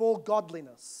for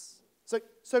godliness.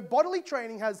 So bodily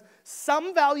training has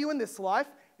some value in this life,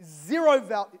 zero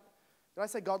value. Did I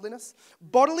say godliness?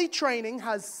 Bodily training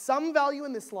has some value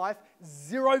in this life,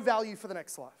 zero value for the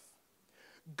next life.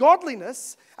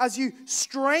 Godliness, as you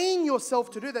strain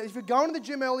yourself to do that, if you're going to the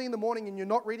gym early in the morning and you're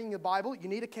not reading your Bible, you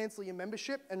need to cancel your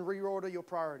membership and reorder your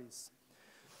priorities.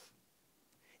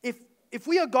 If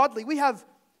we are godly, we have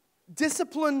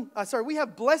we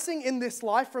have blessing in this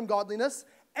life from godliness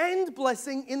and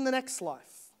blessing in the next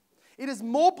life. It is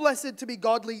more blessed to be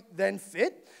godly than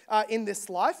fit in this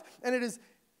life, and it is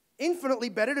infinitely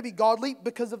better to be godly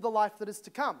because of the life that is to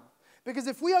come. Because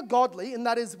if we are godly, and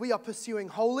that is we are pursuing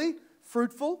holy,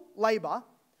 fruitful labor,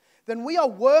 then we are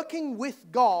working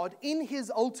with God in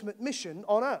His ultimate mission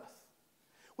on earth.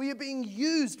 We are being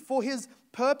used for His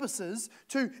purposes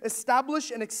to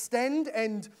establish and extend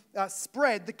and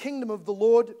spread the kingdom of the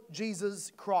Lord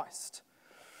Jesus Christ.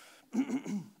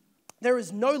 There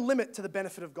is no limit to the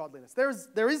benefit of godliness. There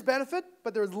is benefit,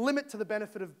 but there is limit to the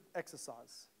benefit of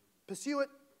exercise. Pursue it,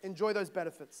 enjoy those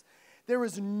benefits. There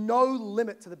is no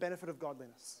limit to the benefit of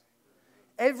godliness.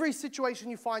 Every situation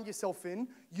you find yourself in,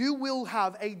 you will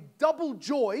have a double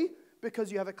joy because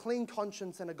you have a clean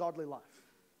conscience and a godly life.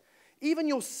 Even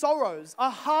your sorrows are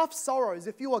half sorrows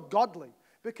if you are godly,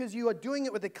 because you are doing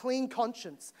it with a clean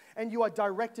conscience and you are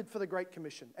directed for the Great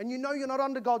Commission. And you know you're not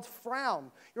under God's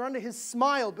frown. You're under His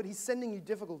smile, but He's sending you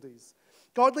difficulties.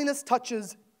 Godliness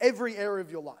touches every area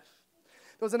of your life.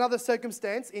 There was another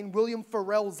circumstance in William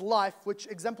Farel's life which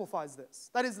exemplifies this.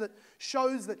 That is, that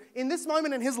shows that in this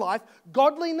moment in his life,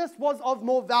 godliness was of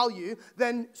more value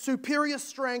than superior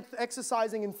strength,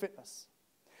 exercising, and fitness.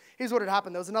 Here's what had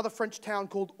happened. There was another French town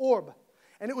called Orbe,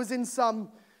 and it was in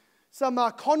some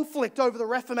conflict over the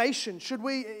Reformation.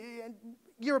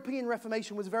 European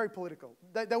Reformation was very political.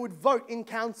 They would vote in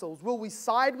councils. Will we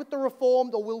side with the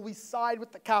Reformed or will we side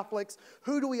with the Catholics?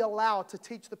 Who do we allow to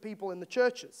teach the people in the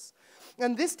churches?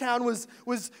 And this town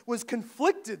was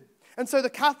conflicted. And so the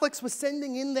Catholics were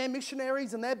sending in their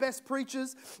missionaries and their best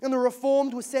preachers, and the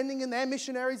Reformed were sending in their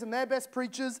missionaries and their best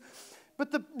preachers.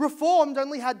 But the Reformed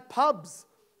only had pubs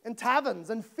and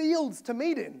taverns and fields to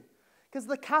meet in, because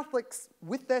the Catholics,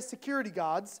 with their security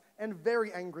guards and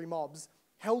very angry mobs,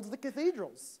 held the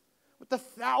cathedrals with the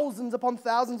thousands upon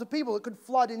thousands of people that could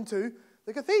flood into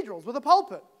the cathedrals with a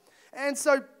pulpit. And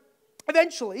so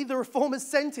eventually the Reformers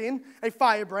sent in a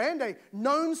firebrand, a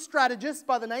known strategist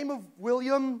by the name of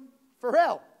William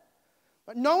Farel.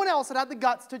 But no one else had the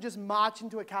guts to just march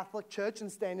into a Catholic church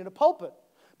and stand in a pulpit.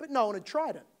 But no one had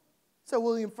tried it. So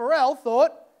William Farel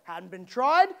thought, hadn't been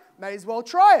tried, may as well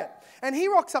try it. And he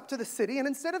rocks up to the city, and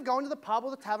instead of going to the pub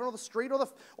or the tavern or the street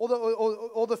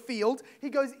or the field, he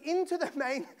goes into the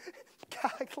main,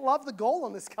 I love the goal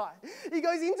on this guy. He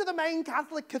goes into the main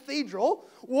Catholic cathedral,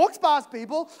 walks past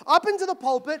people, up into the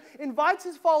pulpit, invites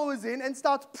his followers in, and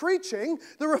starts preaching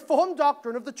the Reformed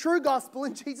doctrine of the true gospel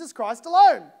in Jesus Christ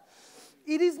alone.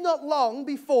 It is not long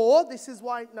before, this is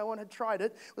why no one had tried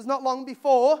it, was not long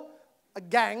before a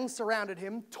gang surrounded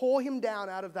him, tore him down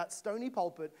out of that stony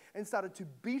pulpit, and started to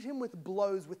beat him with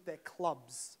blows with their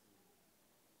clubs.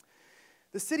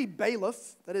 The city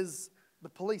bailiff, that is the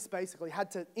police basically,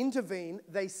 had to intervene.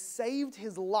 They saved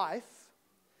his life,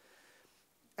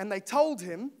 and they told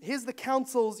him, here's the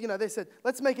council's, they said,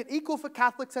 let's make it equal for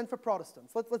Catholics and for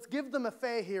Protestants. Let's give them a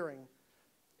fair hearing.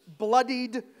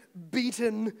 Bloodied,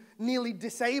 beaten, nearly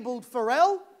disabled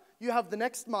Farel, you have the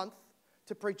next month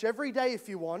to preach every day if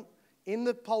you want, in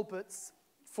the pulpits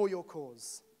for your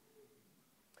cause.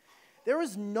 There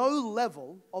is no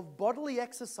level of bodily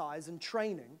exercise and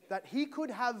training that he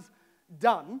could have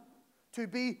done to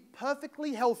be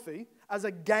perfectly healthy as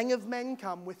a gang of men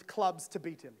come with clubs to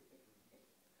beat him.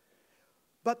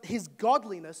 But his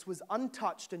godliness was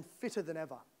untouched and fitter than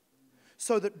ever.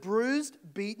 So that bruised,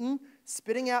 beaten,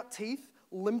 spitting out teeth,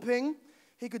 limping,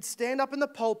 he could stand up in the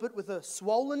pulpit with a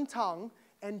swollen tongue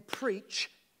and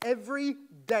preach every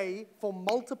day for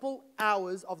multiple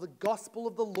hours of the gospel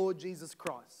of the Lord Jesus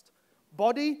Christ.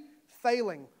 Body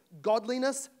failing,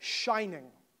 godliness shining.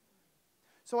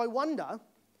 So I wonder,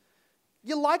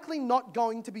 you're likely not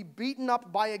going to be beaten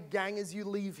up by a gang as you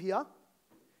leave here,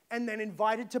 and then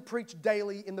invited to preach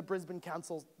daily in the Brisbane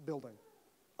Council building.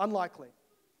 Unlikely.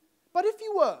 But if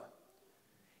you were,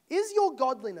 is your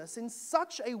godliness in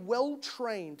such a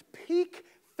well-trained, peak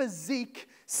physique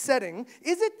setting?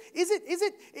 Is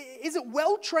it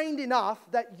well-trained enough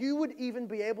that you would even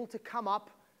be able to come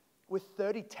up with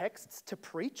 30 texts to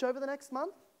preach over the next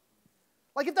month?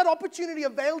 Like, if that opportunity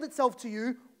availed itself to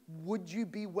you, would you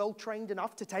be well-trained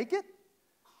enough to take it?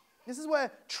 This is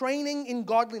where training in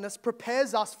godliness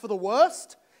prepares us for the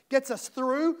worst, gets us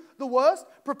through the worst,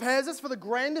 prepares us for the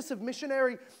grandest of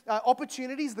missionary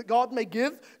opportunities that God may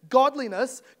give.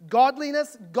 Godliness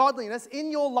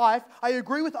in your life. I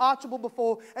agree with Archibald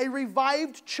before, a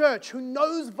revived church who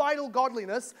knows vital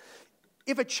godliness.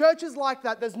 If a church is like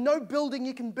that, there's no building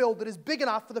you can build that is big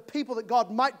enough for the people that God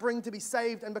might bring to be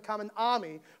saved and become an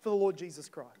army for the Lord Jesus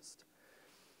Christ.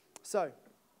 So,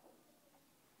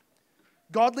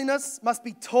 godliness must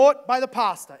be taught by the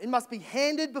pastor. It must be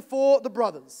handed before the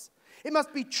brothers. It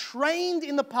must be trained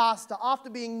in the pastor after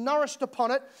being nourished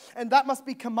upon it, and that must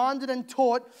be commanded and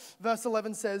taught, verse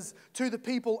 11 says, to the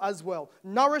people as well.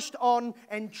 Nourished on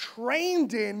and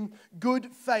trained in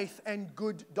good faith and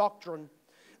good doctrine. And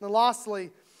then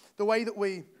lastly, the way that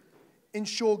we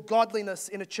ensure godliness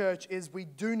in a church is we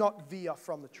do not veer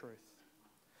from the truth.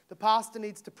 The pastor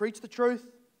needs to preach the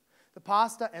truth. The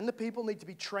pastor and the people need to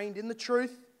be trained in the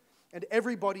truth, and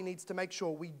everybody needs to make sure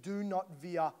we do not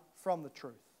veer from the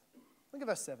truth. Look at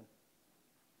verse 7.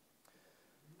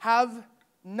 Have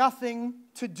nothing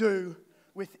to do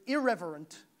with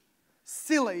irreverent,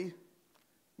 silly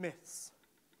myths.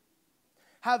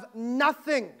 Have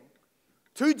nothing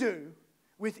to do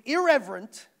with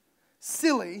irreverent,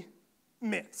 silly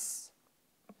myths.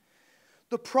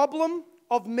 The problem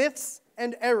of myths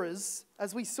and errors,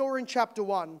 as we saw in chapter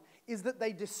 1, is that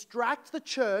they distract the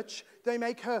church, they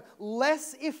make her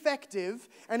less effective,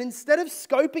 and instead of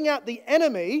scoping out the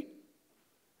enemy,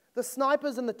 the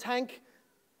snipers and the tank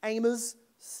aimers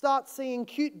start seeing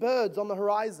cute birds on the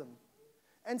horizon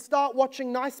and start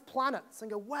watching nice planets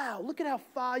and go, wow, look at how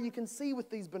far you can see with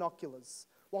these binoculars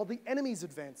while the enemy's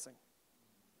advancing.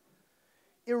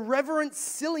 Irreverent,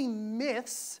 silly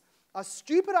myths are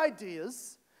stupid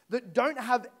ideas that don't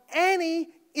have any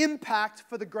impact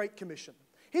for the Great Commission.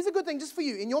 Here's a good thing just for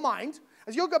you, in your mind,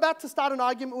 as you're about to start an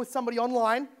argument with somebody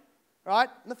online, right,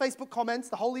 in the Facebook comments,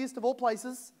 the holiest of all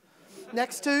places,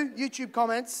 next to YouTube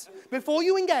comments, before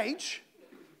you engage,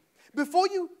 before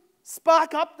you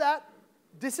spark up that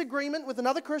disagreement with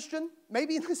another Christian,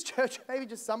 maybe in this church, maybe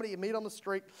just somebody you meet on the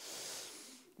street,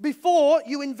 before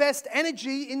you invest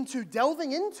energy into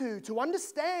delving into, to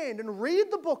understand and read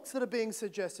the books that are being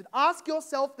suggested, ask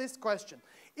yourself this question.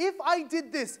 If I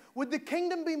did this, would the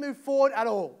kingdom be moved forward at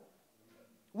all?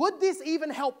 Would this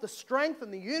even help the strength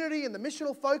and the unity and the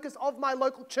missional focus of my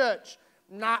local church?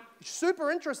 Nah. Super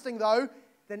interesting though,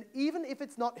 then even if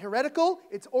it's not heretical,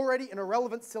 it's already an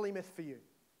irrelevant, silly myth for you.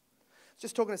 I was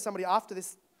just talking to somebody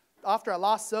after our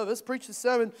last service, preached the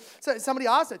sermon. So somebody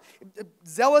asked, a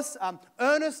zealous,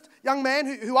 earnest young man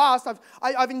who asked,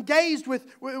 I've engaged with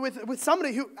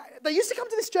somebody who, they used to come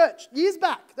to this church years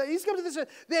back. They used to come to this church.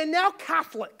 They're now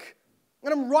Catholic.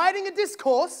 And I'm writing a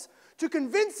discourse to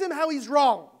convince him how he's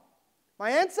wrong.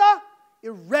 My answer?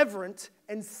 Irreverent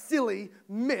and silly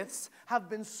myths have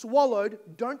been swallowed.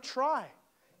 Don't try.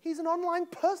 He's an online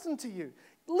person to you.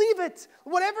 Leave it.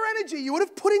 Whatever energy you would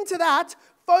have put into that,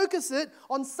 focus it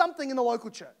on something in the local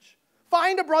church.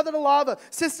 Find a brother to love, a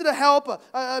sister to help,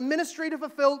 a ministry to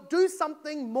fulfill. Do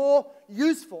something more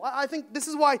useful. I think this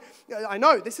is why,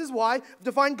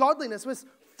 define godliness was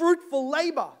fruitful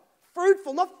labor.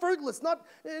 Fruitful, not fruitless,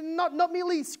 not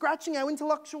merely scratching our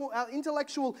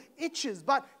intellectual itches,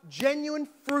 but genuine,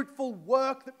 fruitful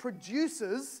work that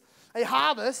produces a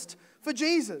harvest for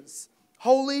Jesus.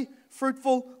 Holy,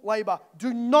 fruitful labor.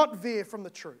 Do not veer from the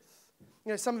truth.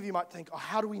 You know, some of you might think, oh,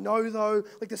 how do we know though?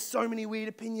 Like there's so many weird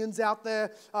opinions out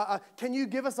there. Can you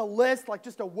give us a list, like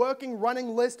just a working,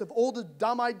 running list of all the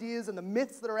dumb ideas and the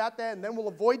myths that are out there and then we'll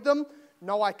avoid them?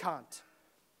 No, I can't.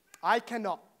 I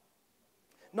cannot.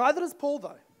 Neither does Paul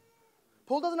though.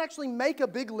 Paul doesn't actually make a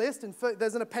big list.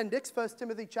 There's an appendix, 1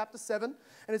 Timothy chapter 7,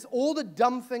 and it's all the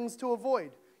dumb things to avoid.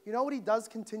 You know what he does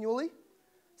continually?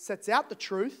 Sets out the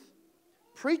truth,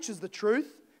 preaches the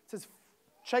truth, says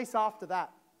chase after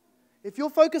that. If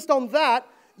you're focused on that,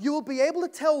 you will be able to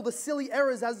tell the silly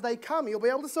errors as they come. You'll be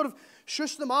able to sort of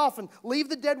shush them off and leave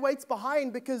the dead weights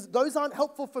behind because those aren't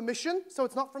helpful for mission, so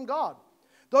it's not from God.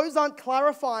 Those aren't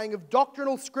clarifying of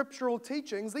doctrinal scriptural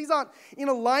teachings. These aren't in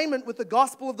alignment with the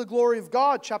gospel of the glory of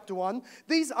God, chapter 1.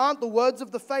 These aren't the words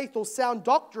of the faith or sound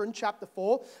doctrine, chapter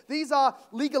 4. These are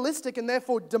legalistic and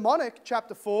therefore demonic,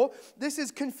 chapter 4. This is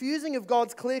confusing of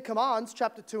God's clear commands,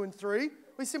 chapter 2 and 3.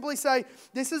 We simply say,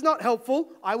 this is not helpful,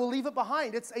 I will leave it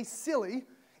behind. It's a silly,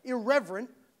 irreverent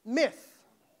myth.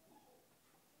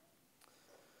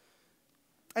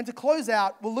 And to close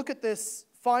out, we'll look at this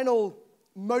final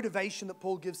motivation that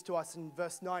Paul gives to us in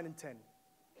verse 9 and 10.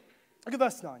 Look at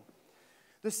verse 9.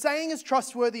 The saying is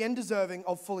trustworthy and deserving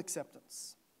of full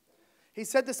acceptance. He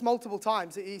said this multiple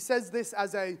times. He says this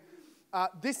as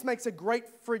this makes a great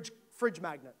fridge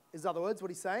magnet, is in other words what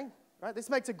he's saying. Right? This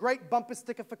makes a great bumper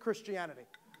sticker for Christianity.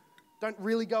 Don't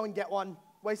really go and get one,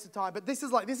 waste of time. But this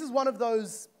is one of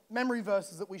those memory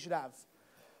verses that we should have.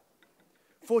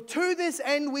 For to this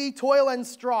end we toil and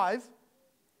strive,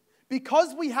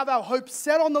 because we have our hope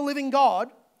set on the living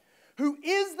God, who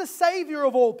is the Savior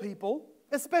of all people,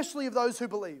 especially of those who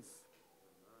believe.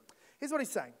 Here's what he's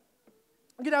saying.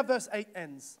 Look at how verse 8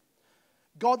 ends.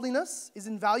 Godliness is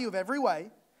in value of every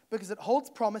way, because it holds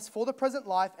promise for the present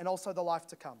life and also the life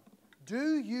to come.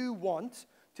 Do you want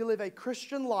to live a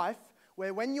Christian life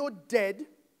where when you're dead,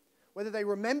 whether they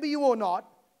remember you or not,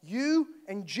 you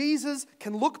and Jesus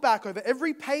can look back over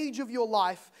every page of your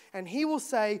life and he will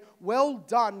say, well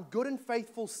done, good and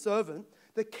faithful servant.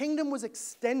 The kingdom was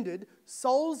extended,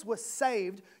 souls were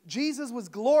saved, Jesus was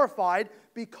glorified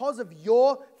because of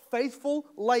your faithful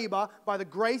labor by the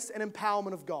grace and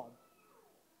empowerment of God.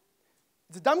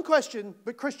 It's a dumb question,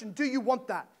 but Christian, do you want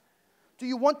that? Do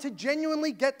you want to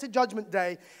genuinely get to Judgment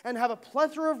Day and have a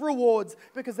plethora of rewards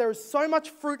because there is so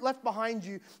much fruit left behind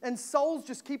you and souls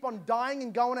just keep on dying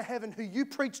and going to heaven who you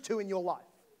preach to in your life?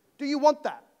 Do you want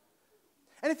that?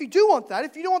 And if you do want that,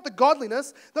 if you don't want the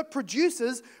godliness that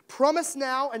produces promise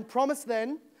now and promise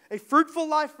then, a fruitful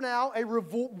life now, a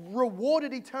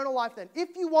rewarded eternal life then,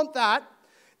 if you want that,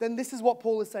 then this is what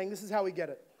Paul is saying. This is how we get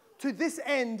it. To this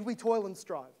end we toil and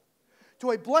strive.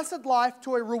 To a blessed life,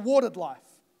 to a rewarded life.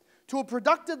 To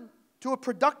a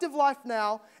productive life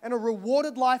now and a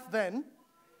rewarded life then.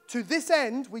 To this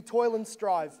end we toil and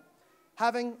strive,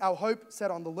 having our hope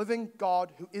set on the living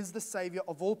God who is the Savior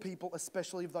of all people,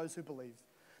 especially of those who believe.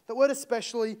 The word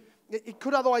especially, it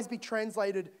could otherwise be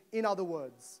translated in other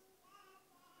words.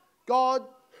 God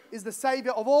is the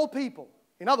Savior of all people.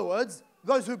 In other words,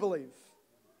 those who believe.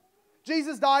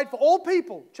 Jesus died for all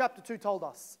people, chapter 2 told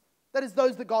us. That is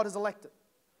those that God has elected.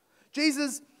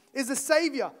 Jesus is the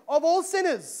Savior of all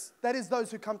sinners, that is those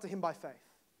who come to him by faith.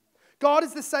 God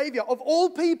is the Savior of all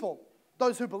people,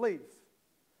 those who believe.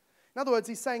 In other words,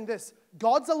 he's saying this,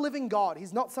 God's a living God.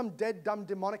 He's not some dead, dumb,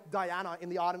 demonic Diana in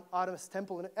the Artemis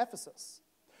temple in Ephesus.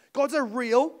 God's a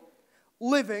real,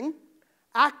 living,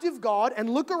 active God, and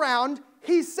look around,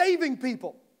 he's saving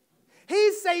people.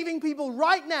 He's saving people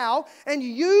right now, and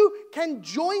you can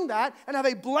join that and have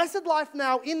a blessed life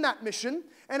now in that mission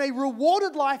and a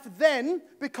rewarded life then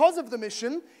because of the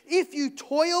mission if you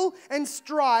toil and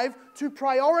strive to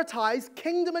prioritize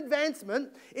kingdom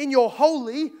advancement in your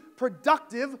holy,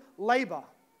 productive labor.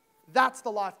 That's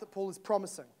the life that Paul is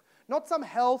promising. Not some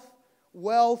health,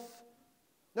 wealth,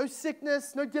 no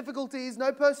sickness, no difficulties,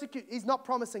 no persecution. He's not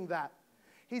promising that.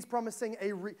 He's promising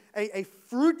a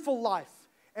fruitful life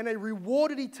and a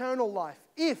rewarded eternal life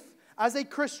if, as a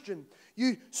Christian,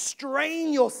 you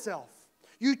strain yourself,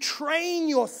 you train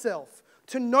yourself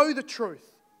to know the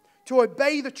truth, to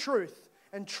obey the truth,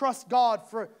 and trust God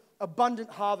for abundant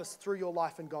harvest through your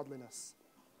life and godliness.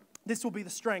 This will be the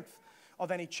strength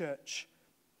of any church.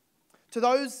 To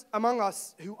those among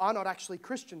us who are not actually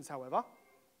Christians, however,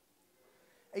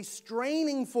 a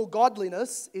straining for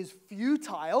godliness is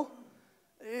futile.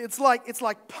 It's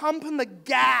like pumping the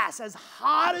gas as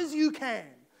hard as you can.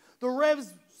 The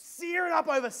rev's searing up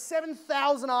over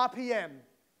 7,000 RPM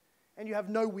and you have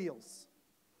no wheels.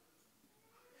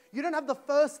 You don't have the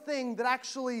first thing that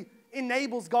actually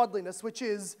enables godliness, which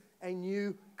is a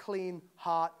new, clean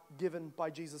heart given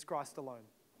by Jesus Christ alone.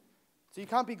 So you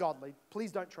can't be godly.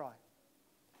 Please don't try.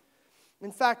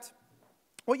 In fact,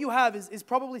 what you have is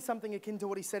probably something akin to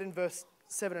what he said in verse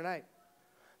 7 and 8.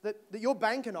 That you're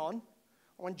banking on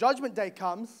when Judgment Day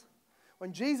comes,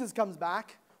 when Jesus comes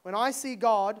back, when I see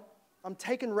God, I'm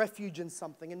taking refuge in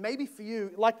something. And maybe for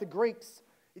you, like the Greeks,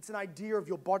 it's an idea of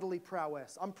your bodily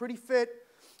prowess. I'm pretty fit.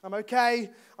 I'm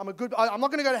okay. I'm not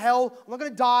going to go to hell. I'm not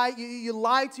going to die. You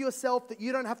lie to yourself that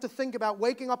you don't have to think about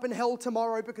waking up in hell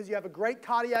tomorrow because you have a great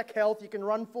cardiac health. You can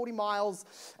run 40 miles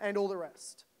and all the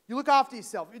rest. You look after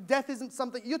yourself. Death isn't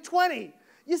something. You're 20.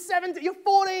 You're 17. You're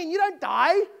 14. You don't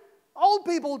die. Old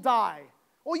people die.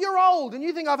 Or you're old and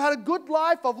you think, I've had a good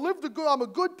life, I'm a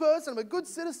good person, I'm a good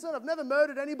citizen, I've never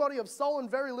murdered anybody, I've stolen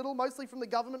very little, mostly from the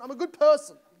government, I'm a good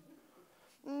person.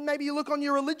 Maybe you look on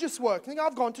your religious work and think,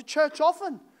 I've gone to church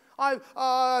often.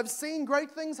 I've seen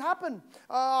great things happen.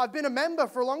 I've been a member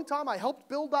for a long time. I helped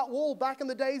build that wall back in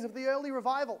the days of the early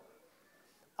revival.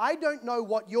 I don't know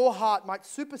what your heart might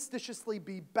superstitiously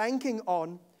be banking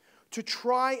on to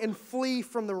try and flee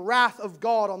from the wrath of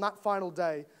God on that final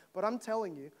day. But I'm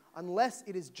telling you, unless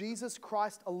it is Jesus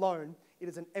Christ alone, it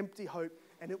is an empty hope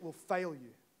and it will fail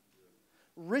you.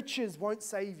 Riches won't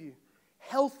save you.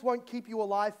 Health won't keep you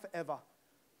alive forever.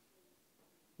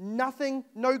 Nothing,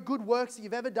 no good works that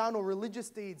you've ever done or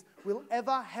religious deeds will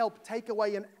ever help take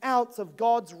away an ounce of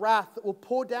God's wrath that will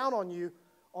pour down on you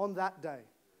on that day.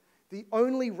 The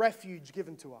only refuge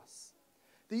given to us,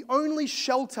 the only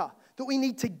shelter that we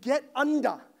need to get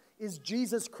under is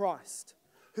Jesus Christ,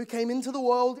 who came into the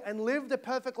world and lived a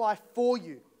perfect life for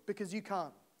you because you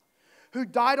can't, who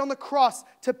died on the cross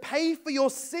to pay for your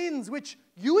sins, which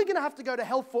you are going to have to go to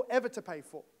hell forever to pay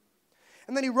for.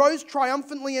 And then he rose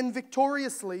triumphantly and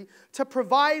victoriously to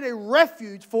provide a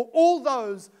refuge for all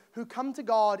those who come to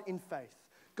God in faith.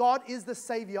 God is the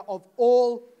Savior of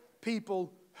all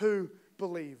people who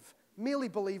believe. Merely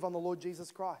believe on the Lord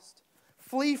Jesus Christ.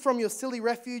 Flee from your silly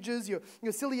refuges, your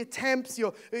silly attempts,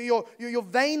 your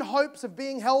vain hopes of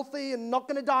being healthy and not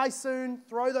going to die soon.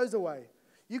 Throw those away.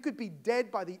 You could be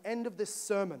dead by the end of this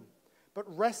sermon, but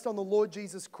rest on the Lord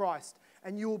Jesus Christ,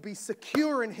 and you will be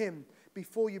secure in Him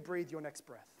before you breathe your next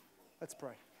breath. Let's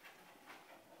pray.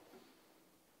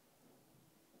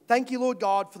 Thank you, Lord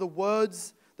God, for the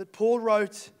words that Paul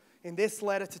wrote in this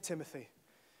letter to Timothy.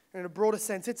 And in a broader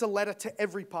sense, it's a letter to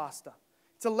every pastor.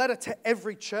 It's a letter to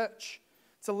every church.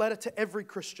 It's a letter to every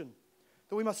Christian,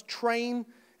 that we must train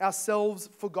ourselves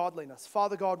for godliness.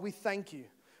 Father God, we thank you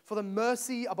for the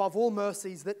mercy above all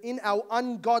mercies, that in our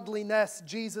ungodliness,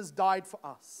 Jesus died for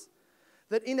us.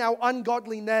 That in our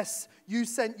ungodliness, you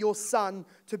sent your Son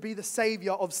to be the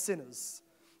Savior of sinners.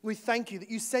 We thank you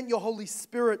that you sent your Holy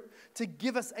Spirit to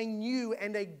give us a new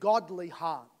and a godly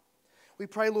heart. We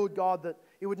pray, Lord God, that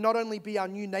it would not only be our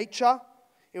new nature,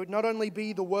 it would not only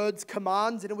be the word's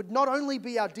commands, and it would not only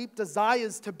be our deep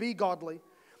desires to be godly,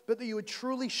 but that you would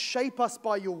truly shape us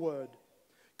by your word,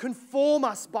 conform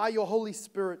us by your Holy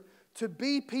Spirit to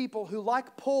be people who,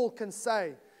 like Paul, can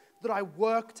say that I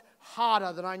worked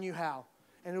harder than I knew how.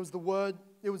 And it was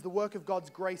the work of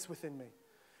God's grace within me.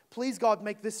 Please, God,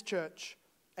 make this church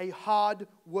a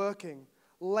hard-working,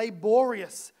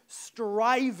 laborious,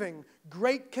 striving,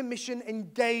 Great Commission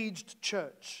engaged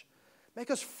church. Make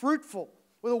us fruitful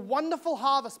with a wonderful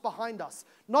harvest behind us,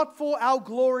 not for our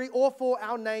glory or for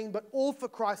our name, but all for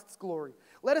Christ's glory.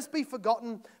 Let us be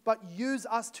forgotten, but use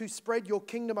us to spread your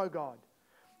kingdom, O God.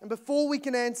 And before we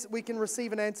can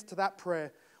receive an answer to that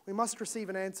prayer, we must receive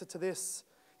an answer to this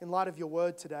in light of your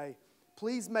word today.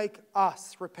 Please make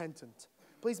us repentant.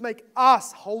 Please make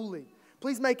us holy.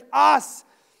 Please make us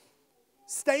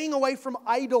staying away from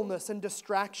idleness and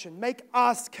distraction. Make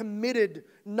us committed,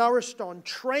 nourished on,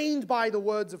 trained by the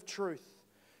words of truth,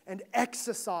 and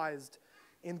exercised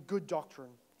in good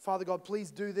doctrine. Father God,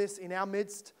 please do this in our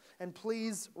midst, and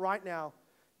please, right now,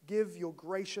 give your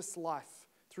gracious life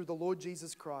through the Lord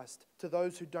Jesus Christ to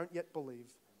those who don't yet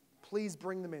believe. Please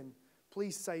bring them in.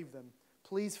 Please save them.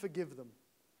 Please forgive them.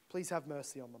 Please have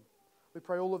mercy on them. We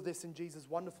pray all of this in Jesus'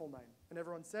 wonderful name. And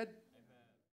everyone said,